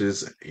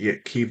corpses,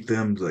 yet keep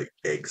them like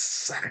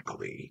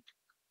exactly?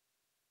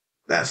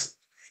 That's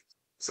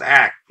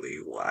exactly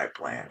what I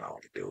plan on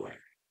doing.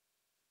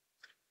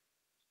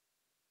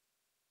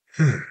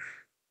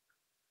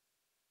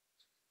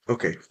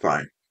 Okay,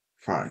 fine,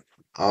 fine.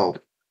 I'll,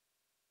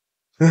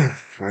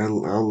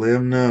 I'll let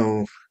him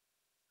know.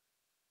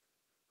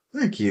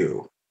 Thank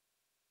you.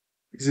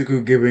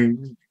 Izuku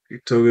giving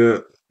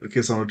Toga a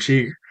kiss on the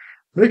cheek,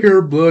 making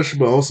her blush,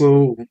 but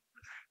also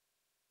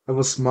have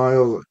a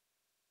smile.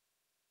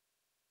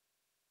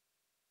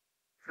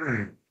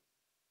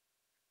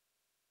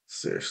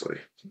 Seriously,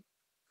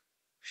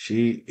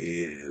 she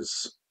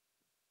is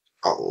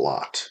a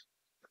lot.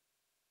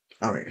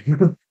 I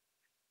mean,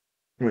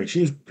 I mean,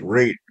 she's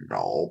great and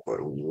all,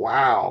 but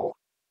wow,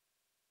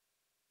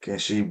 can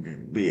she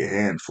be a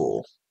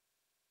handful?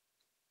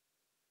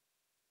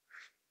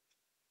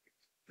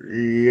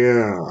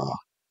 Yeah.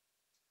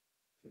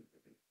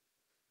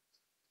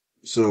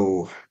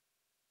 So,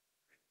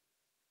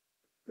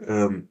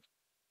 um,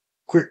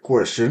 quick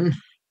question: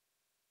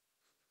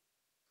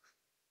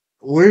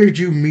 where did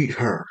you meet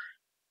her?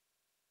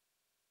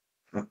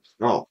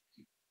 Oh,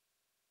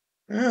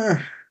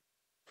 eh,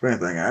 if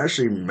anything, I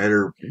actually met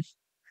her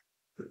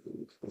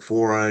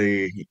before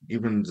I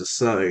even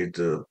decided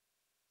to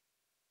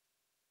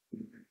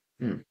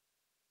hmm,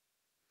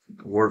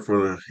 work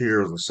for the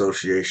Heroes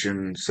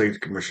Association, Safety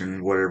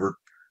Commission, whatever.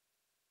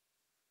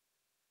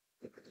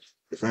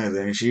 If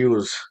anything, she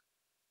was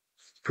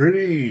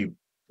pretty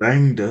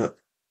banged up.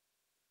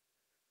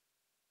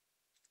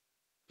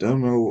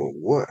 Don't know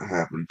what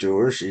happened to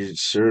her. She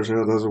sure as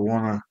hell doesn't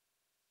want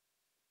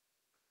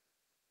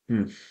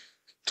to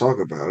talk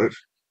about it.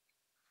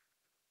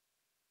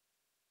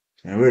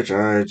 In which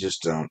I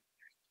just don't.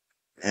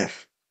 Eh,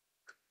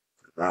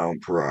 I don't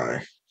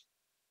pry.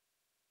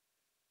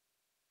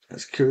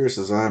 As curious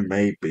as I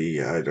may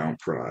be, I don't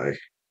pry.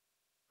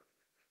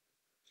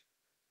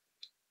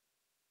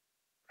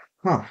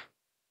 Huh.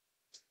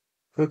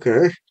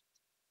 Okay.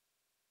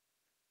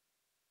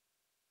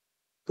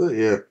 But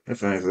yeah,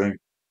 if anything,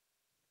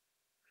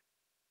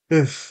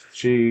 if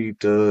she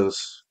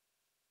does,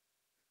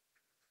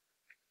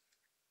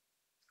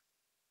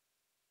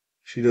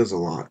 she does a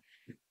lot.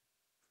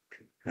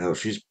 Hell,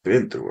 she's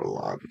been through a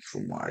lot,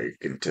 from what I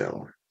can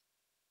tell.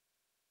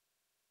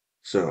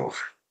 So,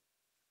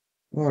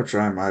 I'll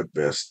try my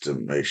best to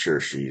make sure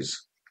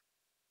she's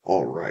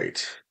all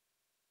right.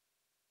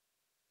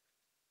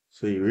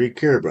 So you really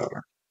care about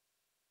her?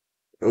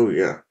 Oh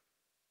yeah.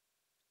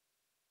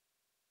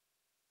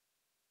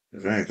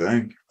 If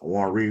anything, I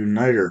want to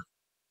reunite her.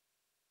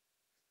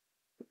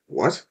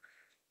 What?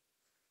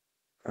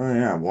 Oh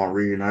yeah, I want to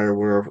reunite her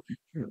with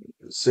her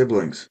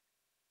siblings.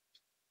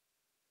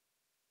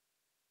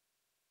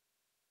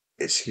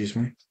 Excuse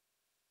me?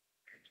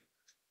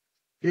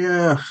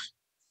 Yeah,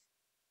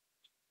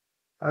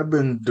 I've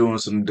been doing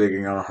some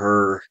digging on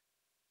her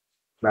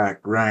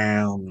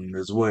background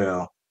as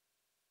well.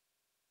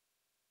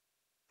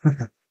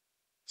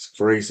 It's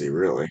crazy,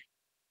 really.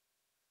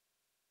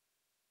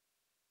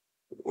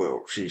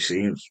 Well, she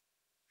seems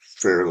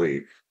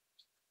fairly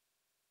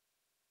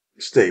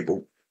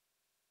stable.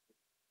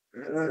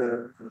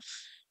 Uh,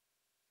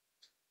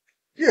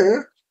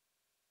 yeah,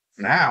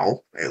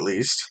 now, at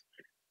least.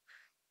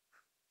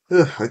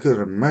 I could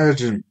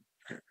imagine.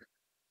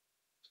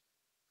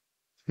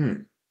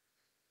 Hmm.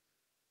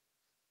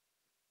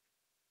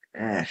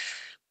 Eh,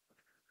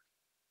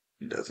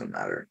 it doesn't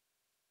matter.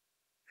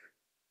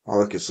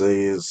 All I can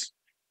say is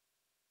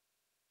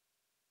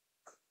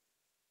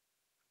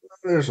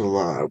there's a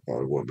lot I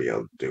probably won't be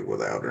able to do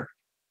without her.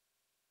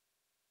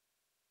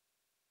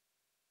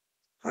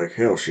 Like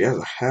hell, she has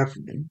a half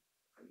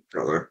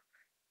brother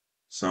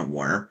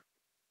somewhere.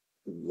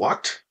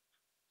 What?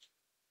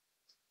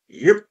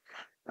 Yep.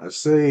 I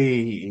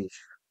say,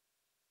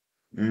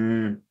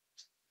 mm,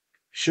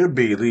 should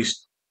be at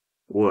least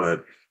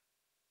what,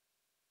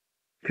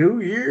 2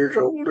 years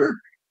older?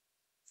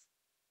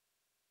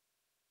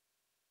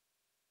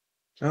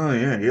 Oh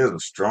yeah, he has a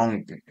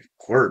strong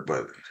quirk,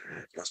 but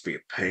it must be a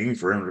pain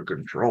for him to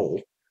control.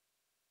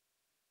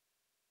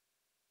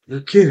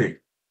 You're kidding.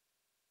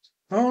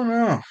 Oh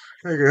no,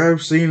 like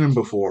I've seen him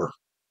before.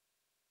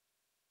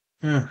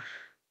 Yeah.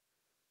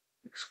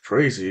 It's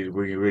crazy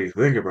when you really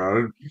think about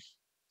it.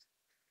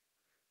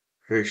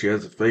 Hey, she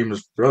has a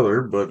famous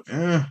brother, but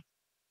it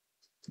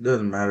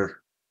doesn't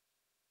matter.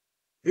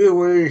 Either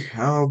way,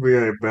 I'll be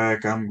right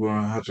back. I'm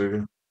gonna have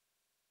to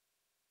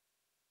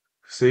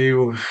see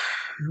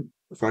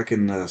if I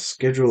can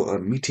schedule a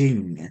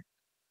meeting.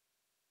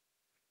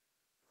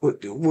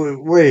 Wait,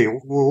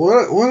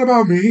 what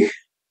about me?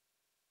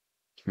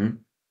 Hmm?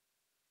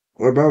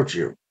 What about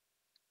you?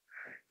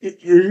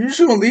 You're just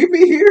gonna leave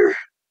me here?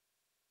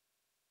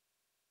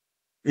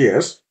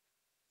 Yes.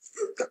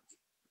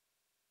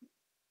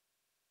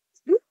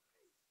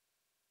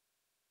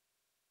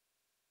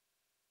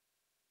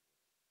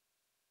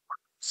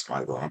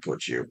 Somebody gonna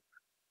put you.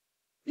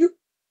 You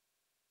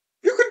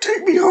you can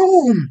take me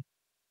home.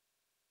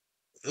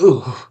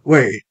 Ugh,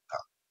 wait,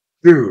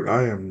 dude,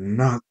 I am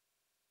not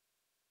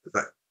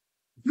that.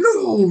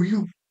 No,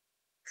 you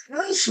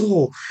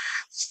asshole.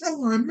 That's not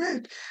what I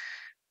meant.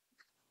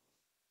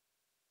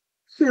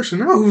 Seriously,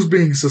 now who's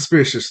being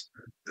suspicious?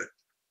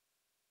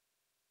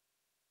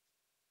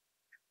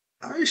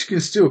 I can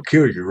still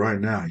kill you right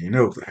now. You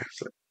know that.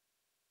 So,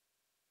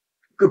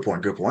 good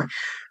point. Good point.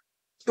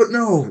 But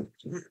no,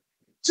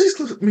 just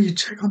let me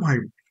check on my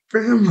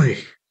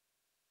family.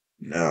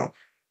 No.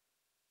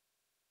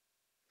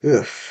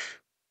 Ugh.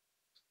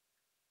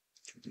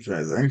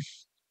 I think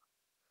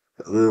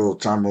a little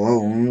time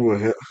alone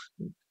will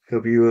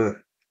help you.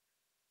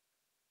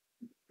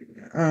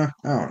 I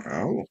don't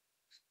know.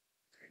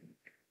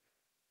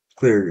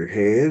 Clear your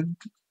head,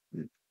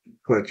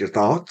 collect your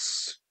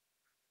thoughts.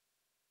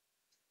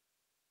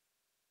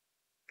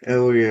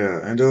 Oh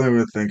yeah, and don't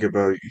even think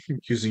about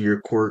using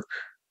your quirk.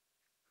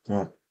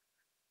 Well,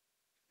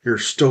 your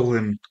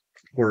stolen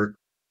quirk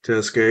to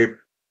escape.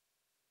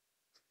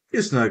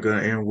 It's not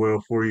gonna end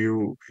well for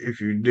you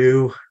if you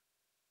do.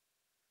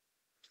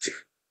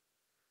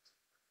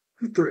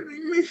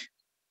 Threatening me?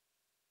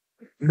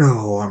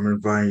 No, I'm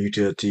inviting you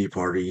to a tea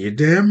party. You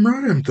damn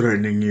right I'm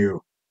threatening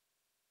you.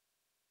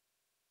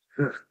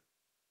 Ugh,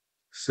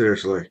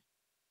 seriously,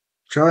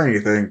 try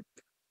anything.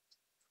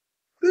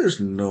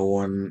 There's no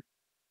one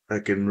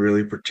that can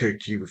really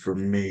protect you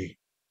from me.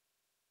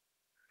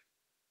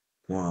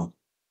 Well,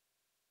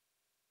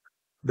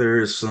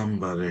 there is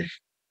somebody,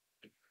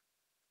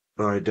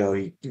 but I doubt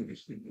he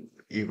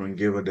even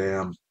give a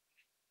damn.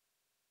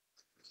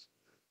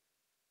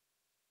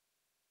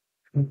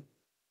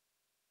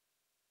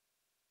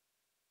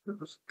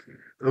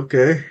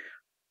 Okay,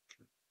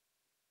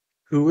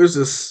 who is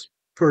this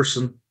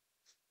person?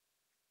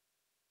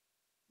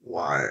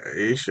 Why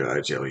should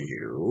I tell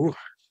you?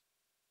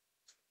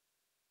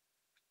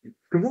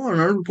 Come on,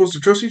 aren't we supposed to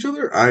trust each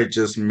other? I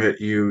just met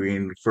you,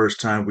 and the first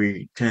time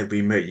we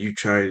technically met, you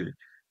tried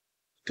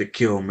to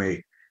kill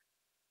me.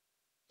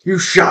 You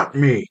shot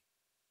me!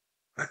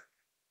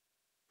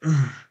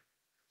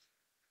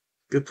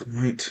 Good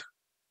point.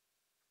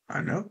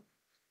 I know.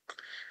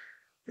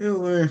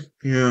 Anyway,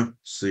 yeah,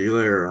 see you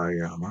later,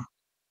 Ayama.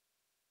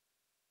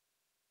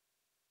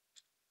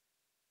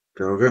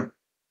 Toga,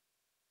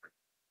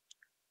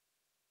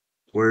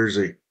 where is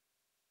he?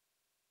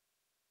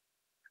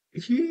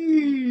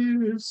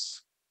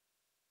 He's.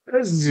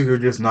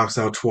 Zuko just knocks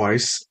out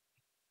twice,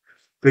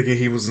 thinking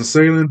he was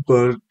insane,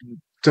 but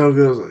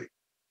Toga's like,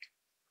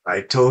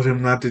 I told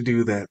him not to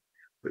do that.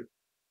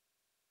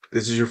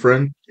 This is your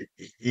friend?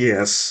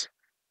 Yes.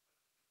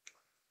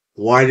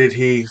 Why did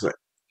he? He's like,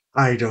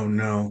 I don't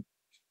know.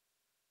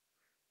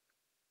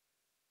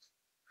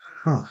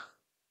 Huh.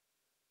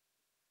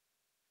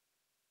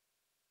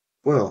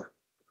 Well,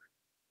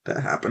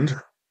 that happened.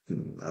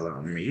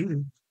 Allow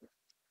me.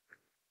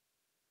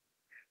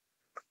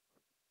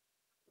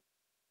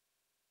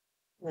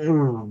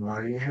 Oh,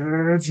 my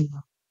head.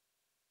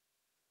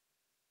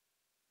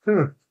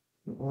 Huh.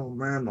 Oh,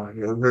 man, my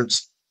head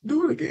hurts.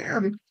 Do it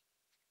again.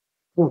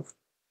 Oh,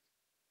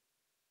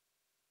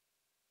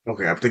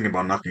 okay, I'm thinking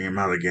about knocking him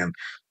out again.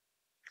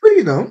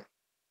 Please don't.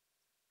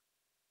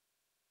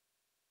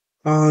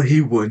 He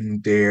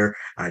wouldn't dare.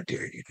 I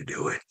dare you to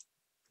do it.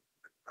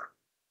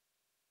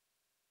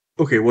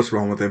 Okay, what's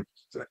wrong with him?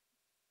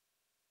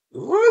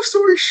 Long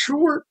story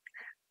short,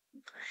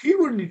 he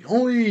would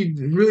only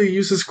really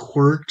use his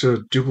quirk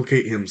to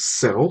duplicate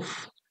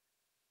himself,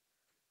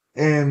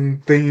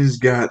 and things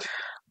got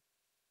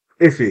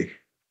iffy.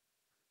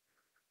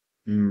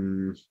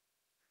 Hmm,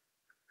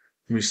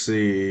 let me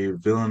see.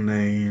 Villain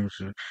names.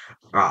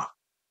 Ah,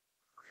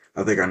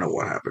 I think I know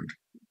what happened.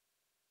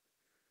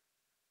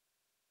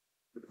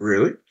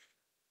 Really?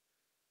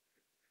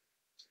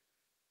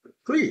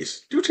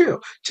 Please, do tell.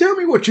 Tell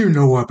me what you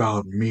know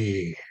about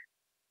me.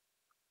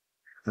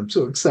 I'm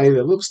so excited.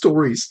 I love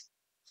stories.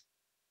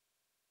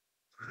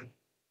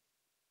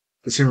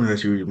 Considering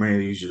that you may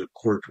use your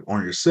quirk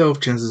on yourself,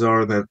 chances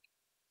are that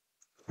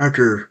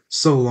after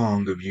so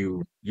long of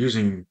you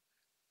using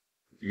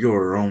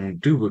your own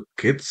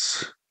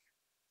duplicates,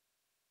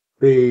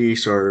 they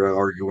started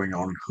arguing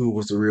on who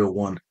was the real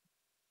one,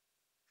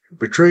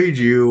 betrayed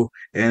you,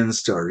 and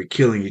started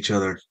killing each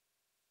other.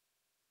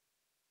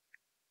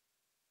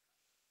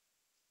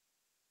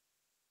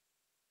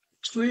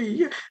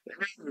 See,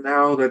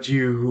 now that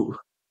you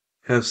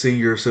have seen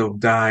yourself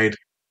died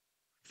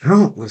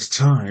countless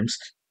times,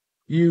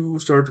 you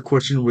start to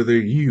question whether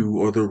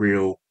you are the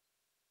real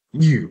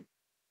you.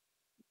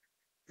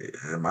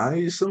 Am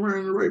I somewhere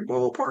in the right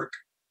ballpark?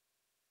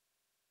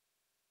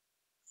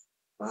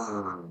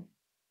 Ah,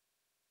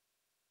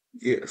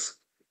 yes.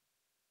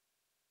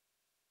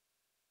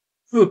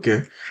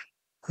 Okay.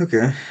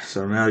 Okay.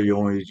 So now you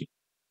only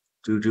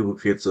do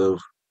duplicates of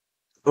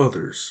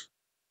others.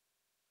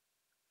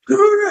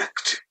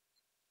 Correct.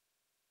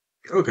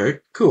 Okay,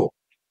 cool.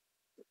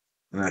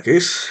 In that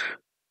case,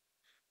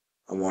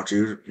 I want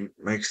you to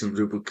make some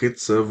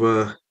duplicates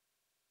of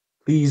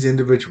these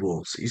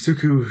individuals.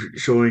 Izuku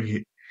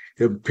showing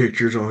him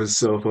pictures on his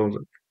cell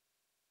phone.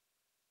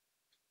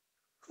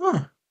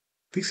 Huh.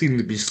 They seem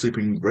to be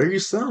sleeping very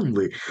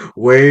soundly.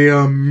 Wait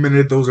a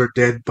minute, those are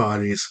dead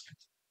bodies.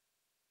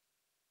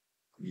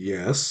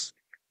 Yes.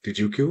 Did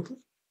you kill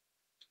them?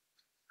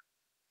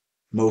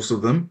 Most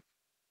of them?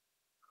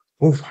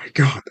 Oh my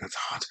god, that's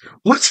hot.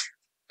 What?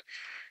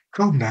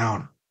 Calm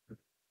down. At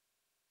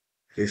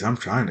least I'm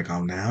trying to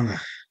calm down.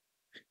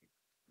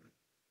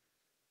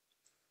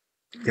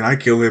 Can I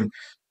kill him?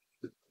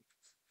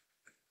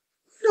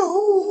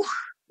 No,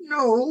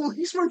 no,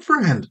 he's my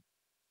friend.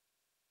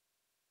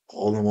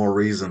 All the more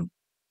reason.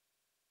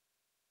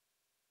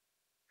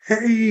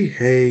 Hey,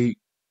 hey,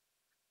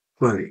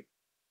 buddy.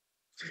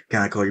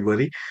 Can I call you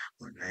buddy?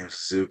 My name's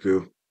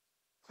Suzuku.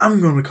 I'm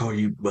gonna call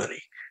you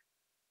buddy.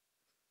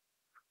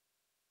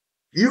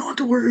 You don't have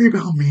to worry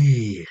about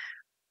me,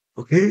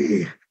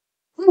 okay?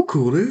 I'm a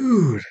cool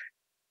dude.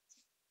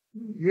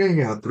 You ain't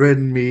gotta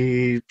threaten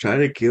me, try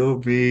to kill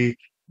me,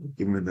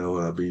 even though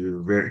I'll be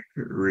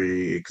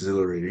very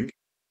exhilarating.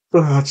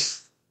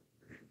 But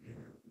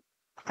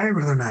I'd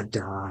rather not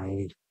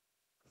die.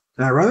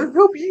 And I'd rather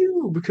help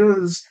you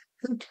because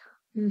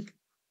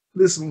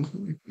this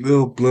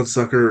little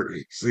bloodsucker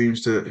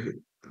seems to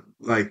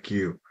like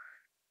you.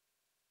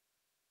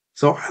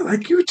 So I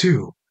like you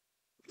too.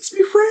 Let's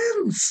be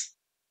friends.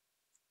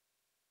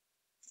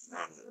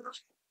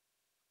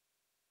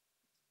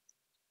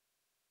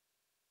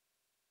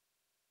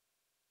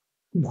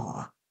 Come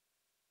on.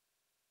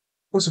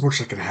 What's the worst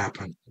that could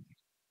happen?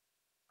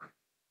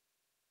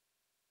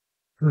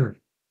 Hmm,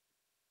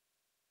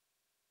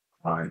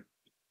 fine.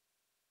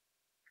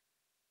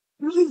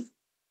 Really? Does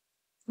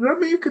that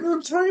mean you can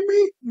untie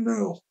me?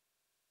 No.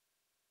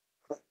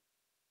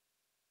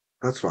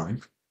 That's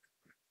fine.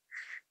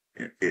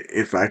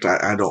 In fact,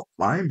 I don't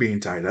mind being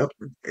tied up.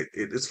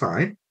 It's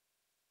fine.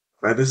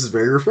 This is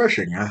very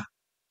refreshing.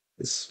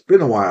 It's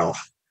been a while.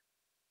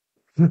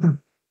 Hmm.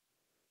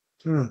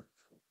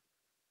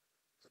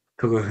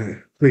 Go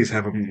ahead. Please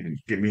have him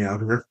get me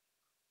out of here.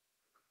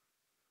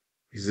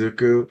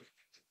 Izuku.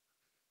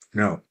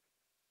 No.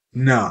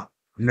 No.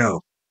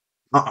 No.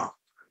 Uh-uh.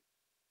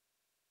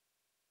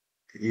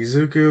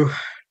 Izuku.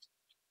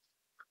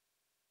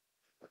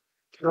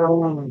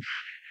 Oh,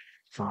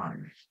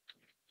 fine.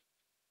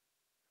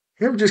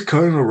 Him just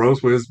cutting the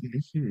ropes with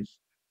his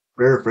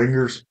bare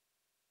fingers.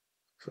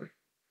 It's like,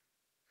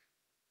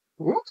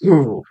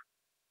 whoa,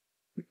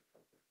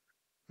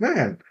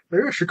 man,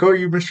 maybe I should call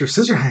you Mr.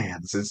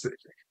 Scissorhands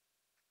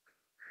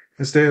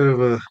instead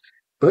of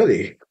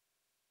Buddy.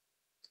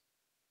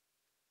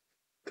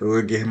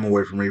 To get him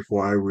away from me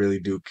before I really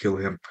do kill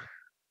him.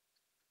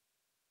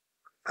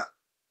 Uh,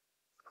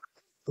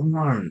 Come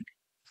on.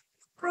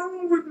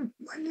 Wrong with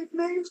my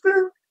nicknames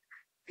there?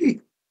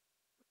 Hey.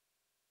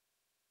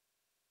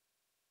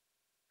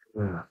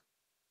 Uh,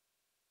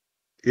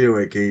 Either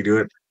way, can you do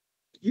it?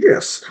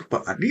 Yes,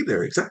 but I need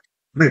their exact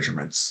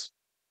measurements.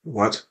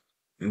 What?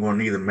 You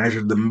gonna need to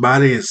measure them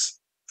bodies.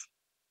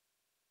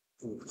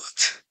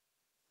 What?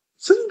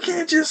 So you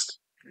can't just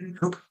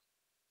nope.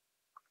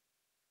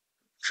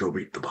 Show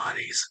me the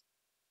bodies.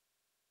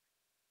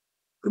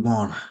 Come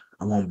on,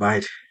 I won't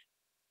bite.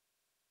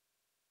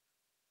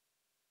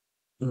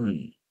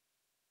 Hmm,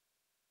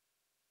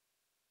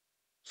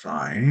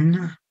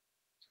 fine.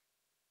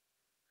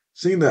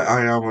 Seeing that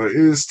Ayama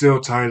is still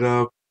tied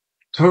up,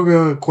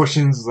 Toga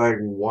questions like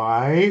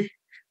why?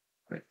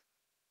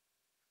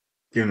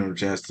 Giving him a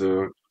chance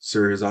to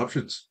consider his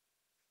options.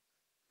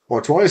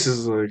 Well, twice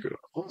is like,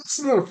 oh, this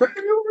is not a friend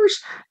of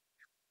yours?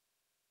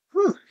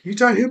 Huh, you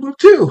tied him up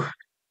too.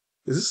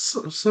 Is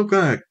this some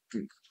kind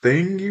of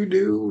thing you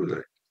do?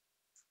 Like,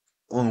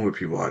 only with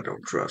people I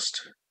don't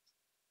trust.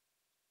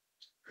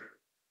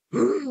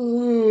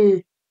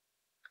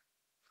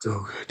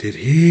 So, did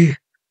he?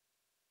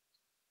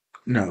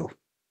 No.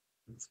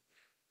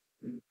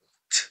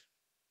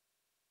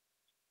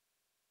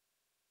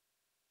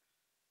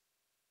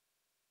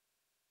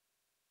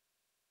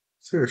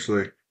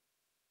 Seriously.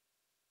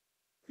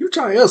 You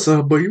tie us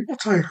up, but you won't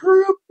tie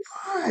her up?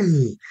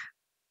 Why?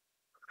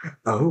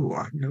 Oh,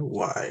 I know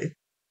why.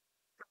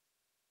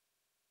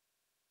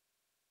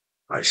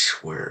 I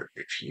swear,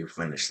 if you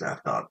finish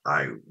that thought,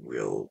 I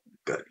will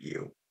gut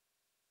you.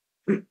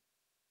 Hmm,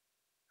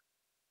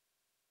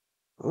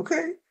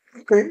 okay,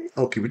 okay,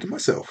 I'll keep it to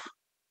myself.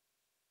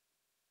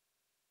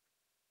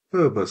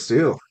 But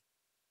still.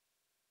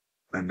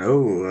 I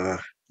know,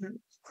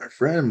 my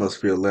friend must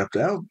feel left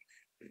out.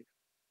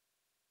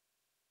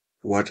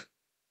 What?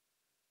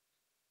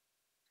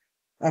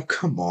 Oh,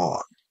 come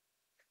on.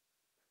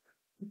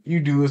 You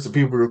do as the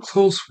people you're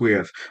close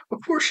with.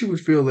 Of course she would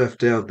feel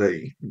left out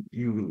that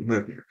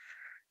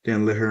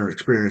didn't let her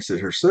experience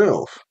it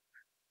herself.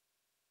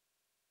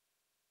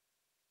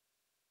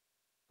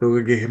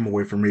 So get him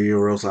away from me,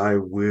 or else I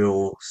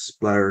will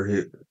splatter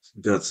his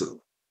guts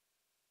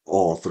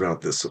all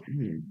throughout this.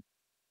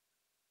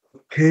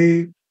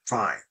 Okay,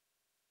 fine.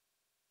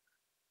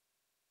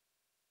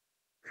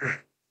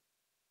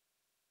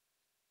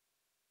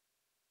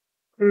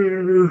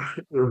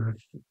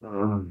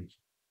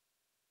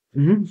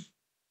 Mhm.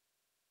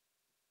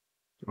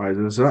 Why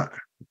does that?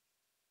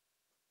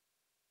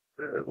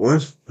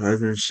 What?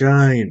 Rise and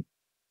shine.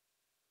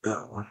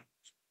 Uh,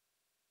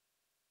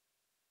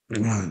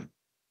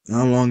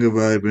 How long have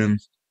I been?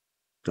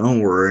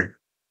 Don't worry.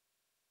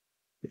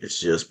 It's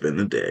just been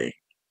a day.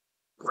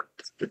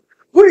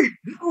 Wait,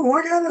 no,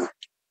 I gotta.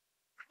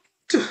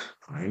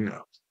 I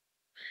know.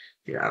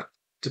 Yeah,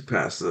 to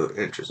pass the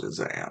entrance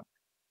exam.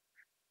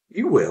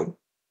 You will.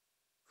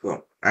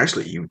 Well,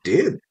 actually, you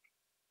did.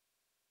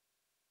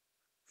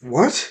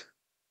 What?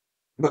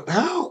 But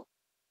how?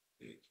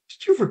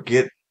 Did you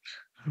forget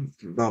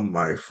about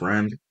my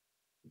friend?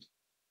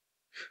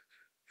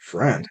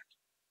 Friend?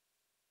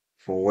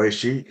 For the way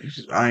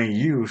she's eyeing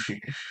you,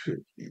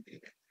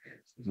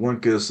 one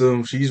could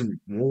assume she's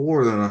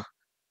more than a.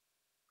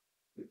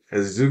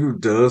 As Zuko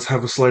does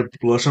have a slight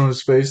blush on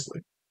his face.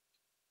 Like,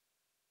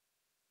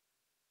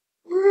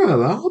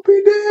 well, I'll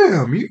be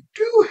damned. You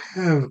do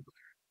have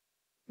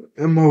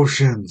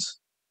emotions.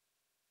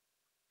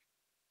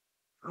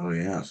 Oh,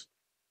 yes.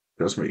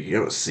 Trust me, you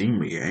haven't seen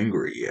me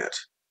angry yet.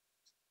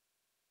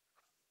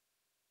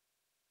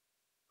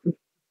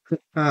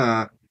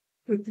 Ah,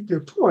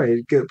 good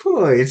point, good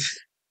point.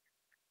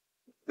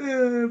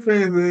 If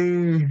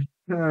anything,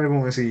 I've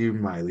only seen you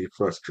mildly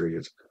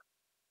frustrated.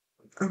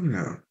 Oh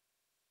no.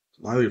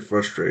 Mildly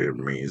frustrated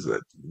means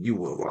that you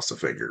will have lost a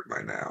finger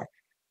by now.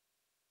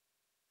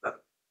 Uh,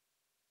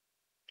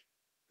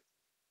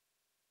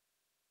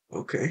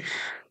 Okay,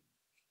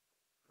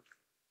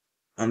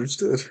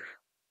 understood.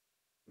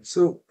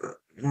 So,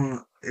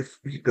 if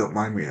you don't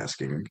mind me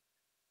asking,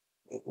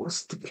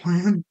 what's the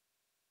plan?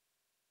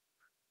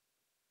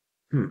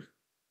 Hmm,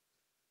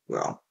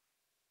 well,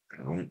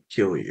 I won't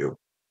kill you,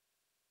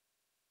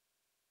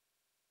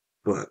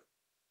 but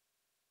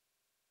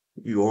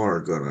you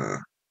are gonna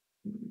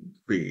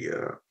be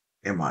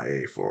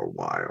MIA for a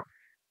while.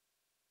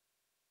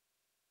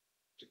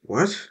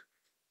 What?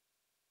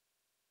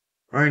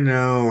 Right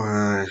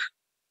now,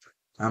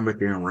 I'm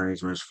making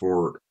arrangements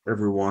for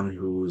everyone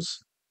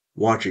who's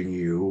watching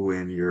you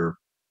and your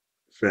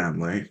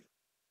family.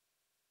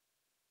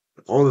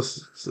 All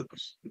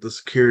the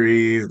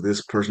security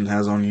this person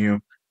has on you,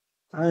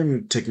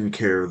 I'm taking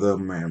care of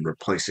them and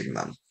replacing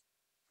them.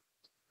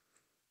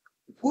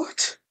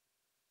 What?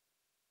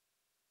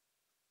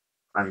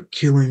 I'm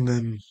killing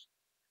them,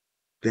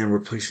 then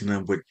replacing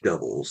them with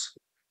doubles.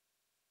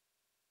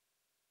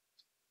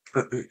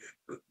 But,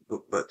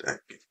 but uh,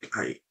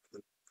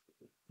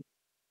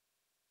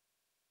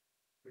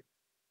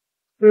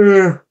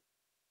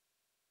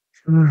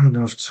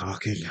 enough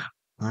talking.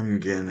 I'm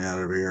getting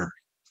out of here.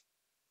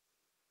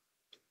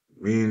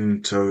 Me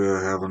and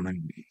Toga have an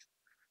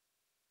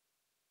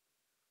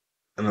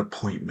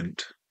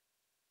appointment.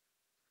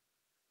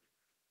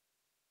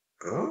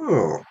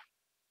 Oh,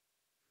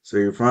 so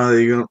you're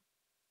finally gonna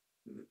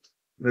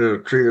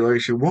treat her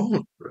like she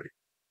won't? Right.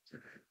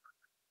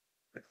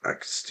 I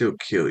could still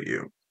kill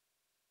you,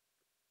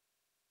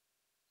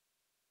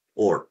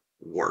 or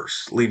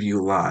worse, leave you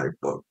alive,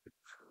 but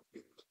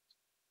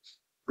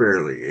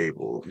barely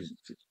able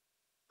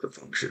to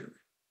function.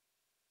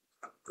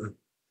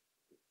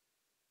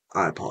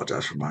 I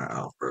apologize for my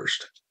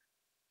outburst.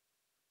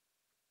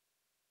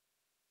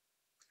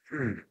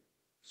 Hmm.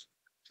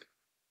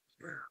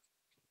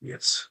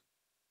 Yes.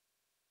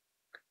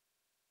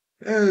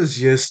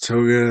 As yes,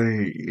 Toga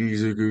and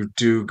Izuku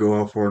do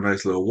go out for a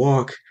nice little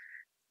walk.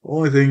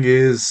 Only thing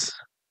is,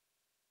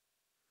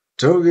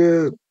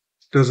 Toga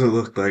doesn't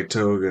look like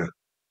Toga.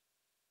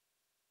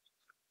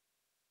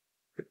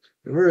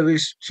 Or at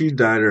least she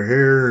dyed her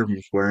hair and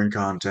was wearing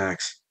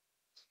contacts.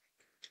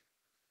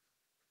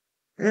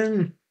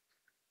 And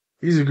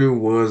Izuku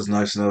was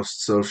nice enough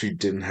so she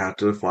didn't have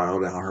to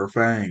file down her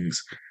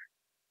fangs.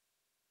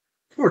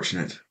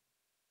 Fortunate.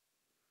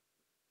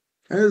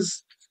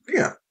 As,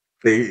 yeah,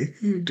 they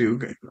do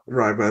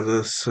arrive at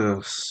this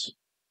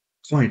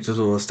quaint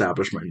little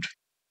establishment.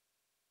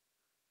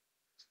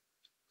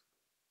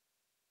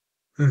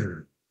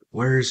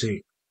 Where is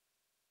he?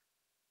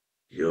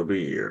 He'll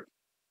be here.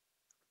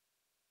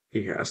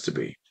 He has to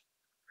be.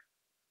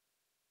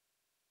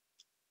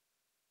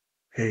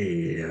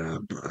 Hey,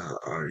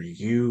 are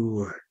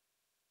you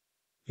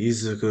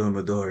Izuku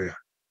Midoriya?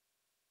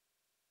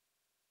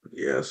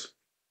 Yes.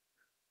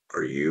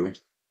 Are you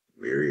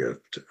Miria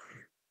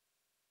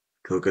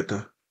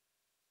Togata?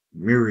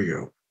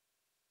 Mirio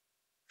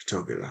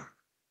Togata.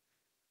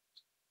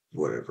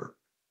 Whatever.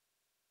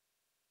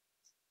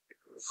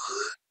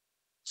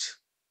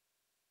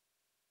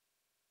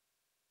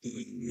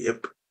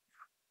 Yep.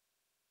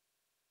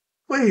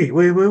 Wait a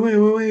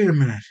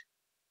minute.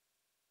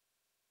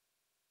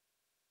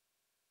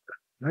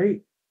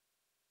 Right?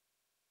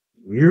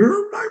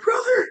 You're my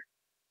brother?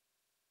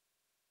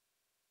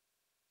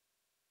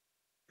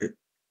 Eh,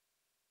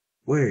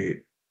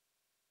 Wait,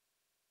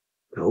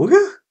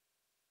 Toga?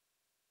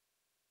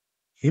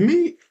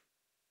 Himi?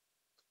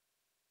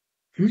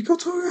 Himiko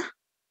Toga?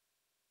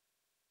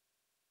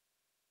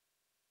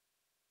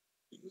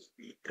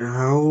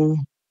 How?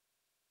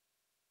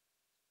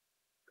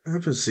 I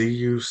haven't seen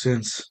you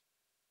since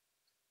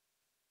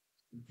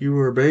you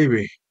were a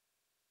baby.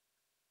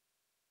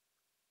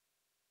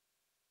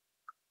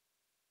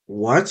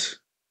 What?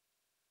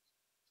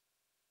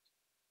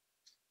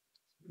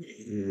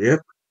 Yep.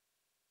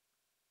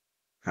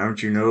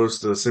 Haven't you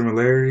noticed the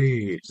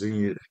similarities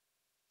in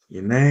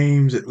your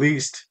names at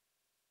least?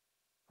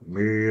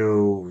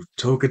 Mirio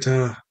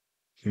Togata,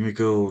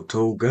 Himiko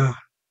Toga.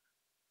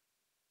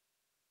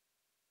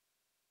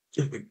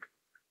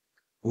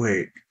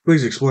 Wait,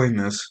 please explain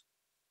this.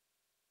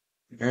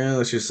 And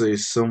let's just say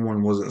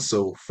someone wasn't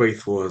so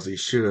faithful as he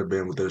should have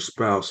been with their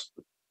spouse.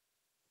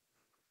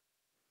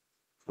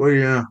 Well,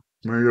 yeah,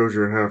 Mario's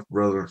your half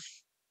brother.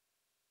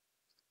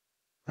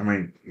 I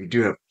mean, you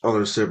do have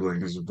other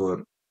siblings, but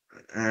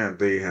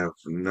they have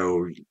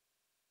no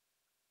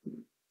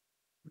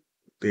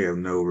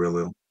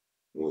real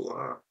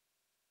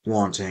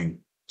wanting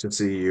to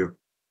see you.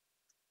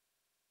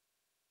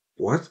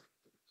 What?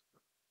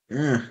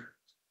 Yeah,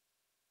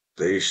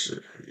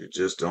 it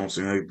just don't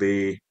seem like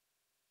they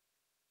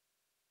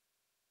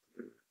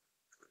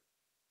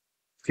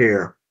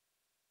care.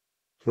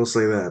 We'll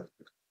say that.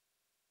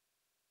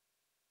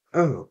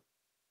 Oh,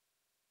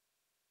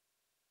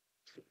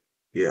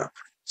 yeah.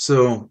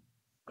 So,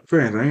 if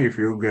anything, if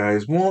you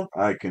guys want,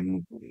 I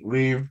can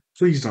leave.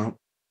 Please don't.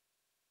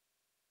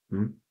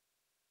 Hmm?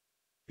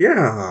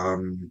 Yeah,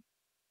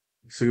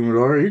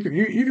 Sumadora,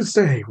 you can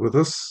stay with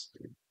us.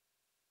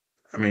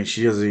 I mean,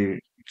 she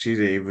didn't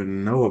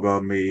even know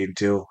about me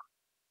until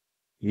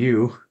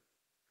you.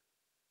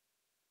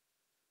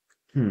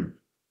 Hmm.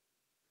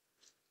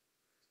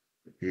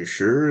 You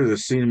sure?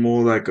 This seemed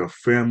more like a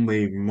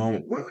family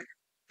moment. What?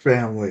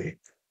 Family?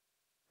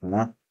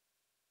 Huh?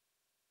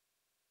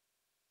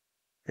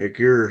 Heck,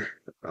 you're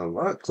a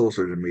lot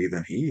closer to me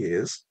than he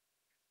is.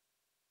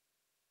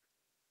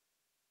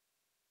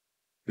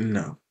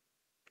 No.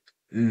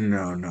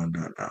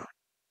 No.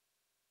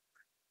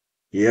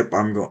 Yep,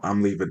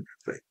 I'm leaving.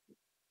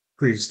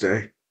 Please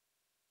stay.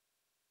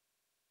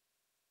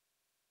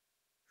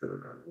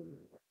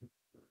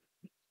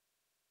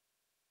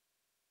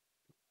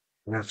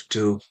 Have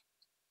to.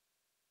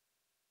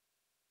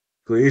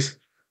 Please?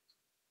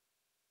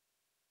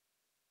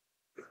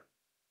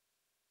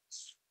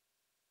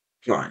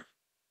 Fine.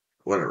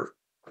 Whatever.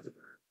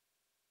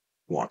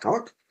 Want to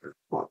talk?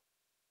 What?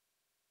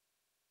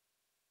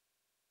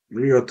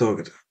 What are you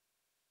talking to?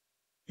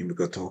 You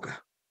go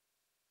talk.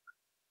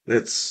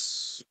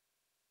 Let's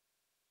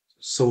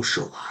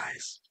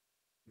socialize.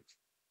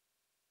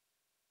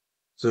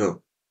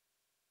 So,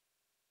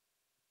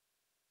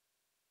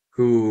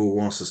 who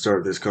wants to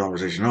start this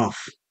conversation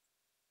off?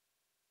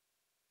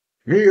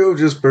 Rio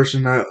just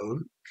bursting out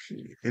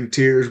in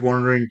tears,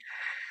 wondering,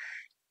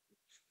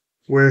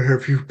 where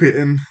have you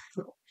been?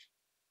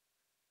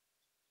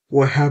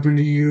 What happened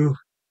to you?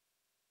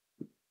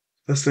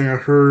 Last thing I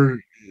heard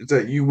is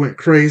that you went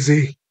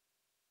crazy.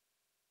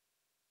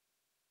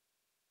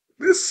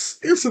 This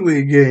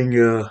instantly getting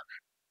a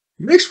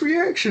mixed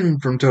reaction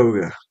from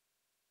Toga.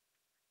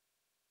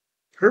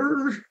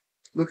 Her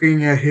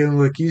looking at him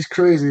like he's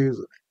crazy. Of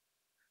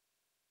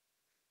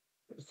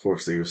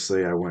course, they would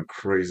say I went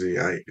crazy.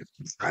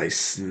 I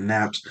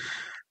snapped.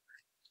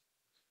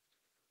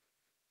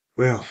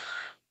 Well,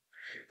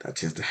 that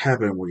tends to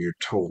happen when you're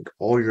told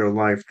all your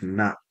life to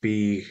not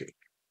be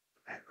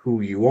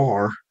who you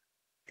are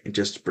and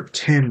just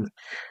pretend,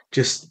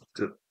 just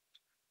to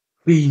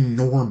be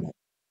normal.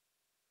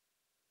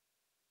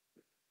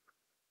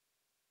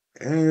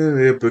 And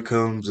it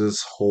becomes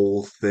this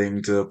whole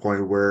thing to the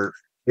point where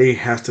they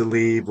have to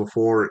leave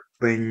before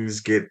things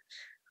get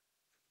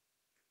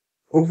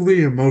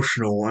overly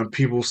emotional and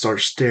people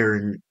start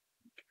staring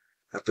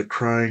at the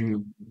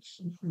crying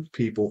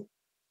people.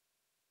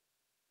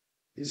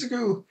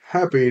 Izuku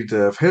happy to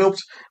have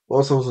helped, but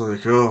also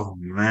like, oh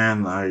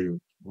man, I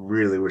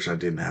really wish I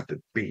didn't have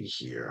to be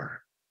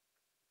here.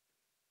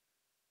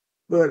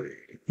 But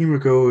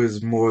Himiko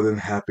is more than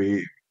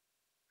happy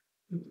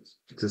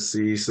to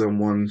see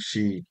someone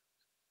she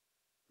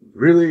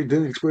really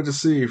didn't expect to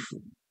see.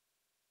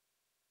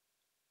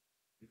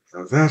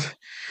 So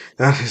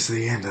that is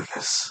the end of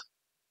this.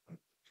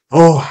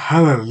 Oh,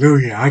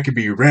 hallelujah, I can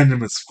be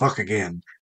random as fuck again.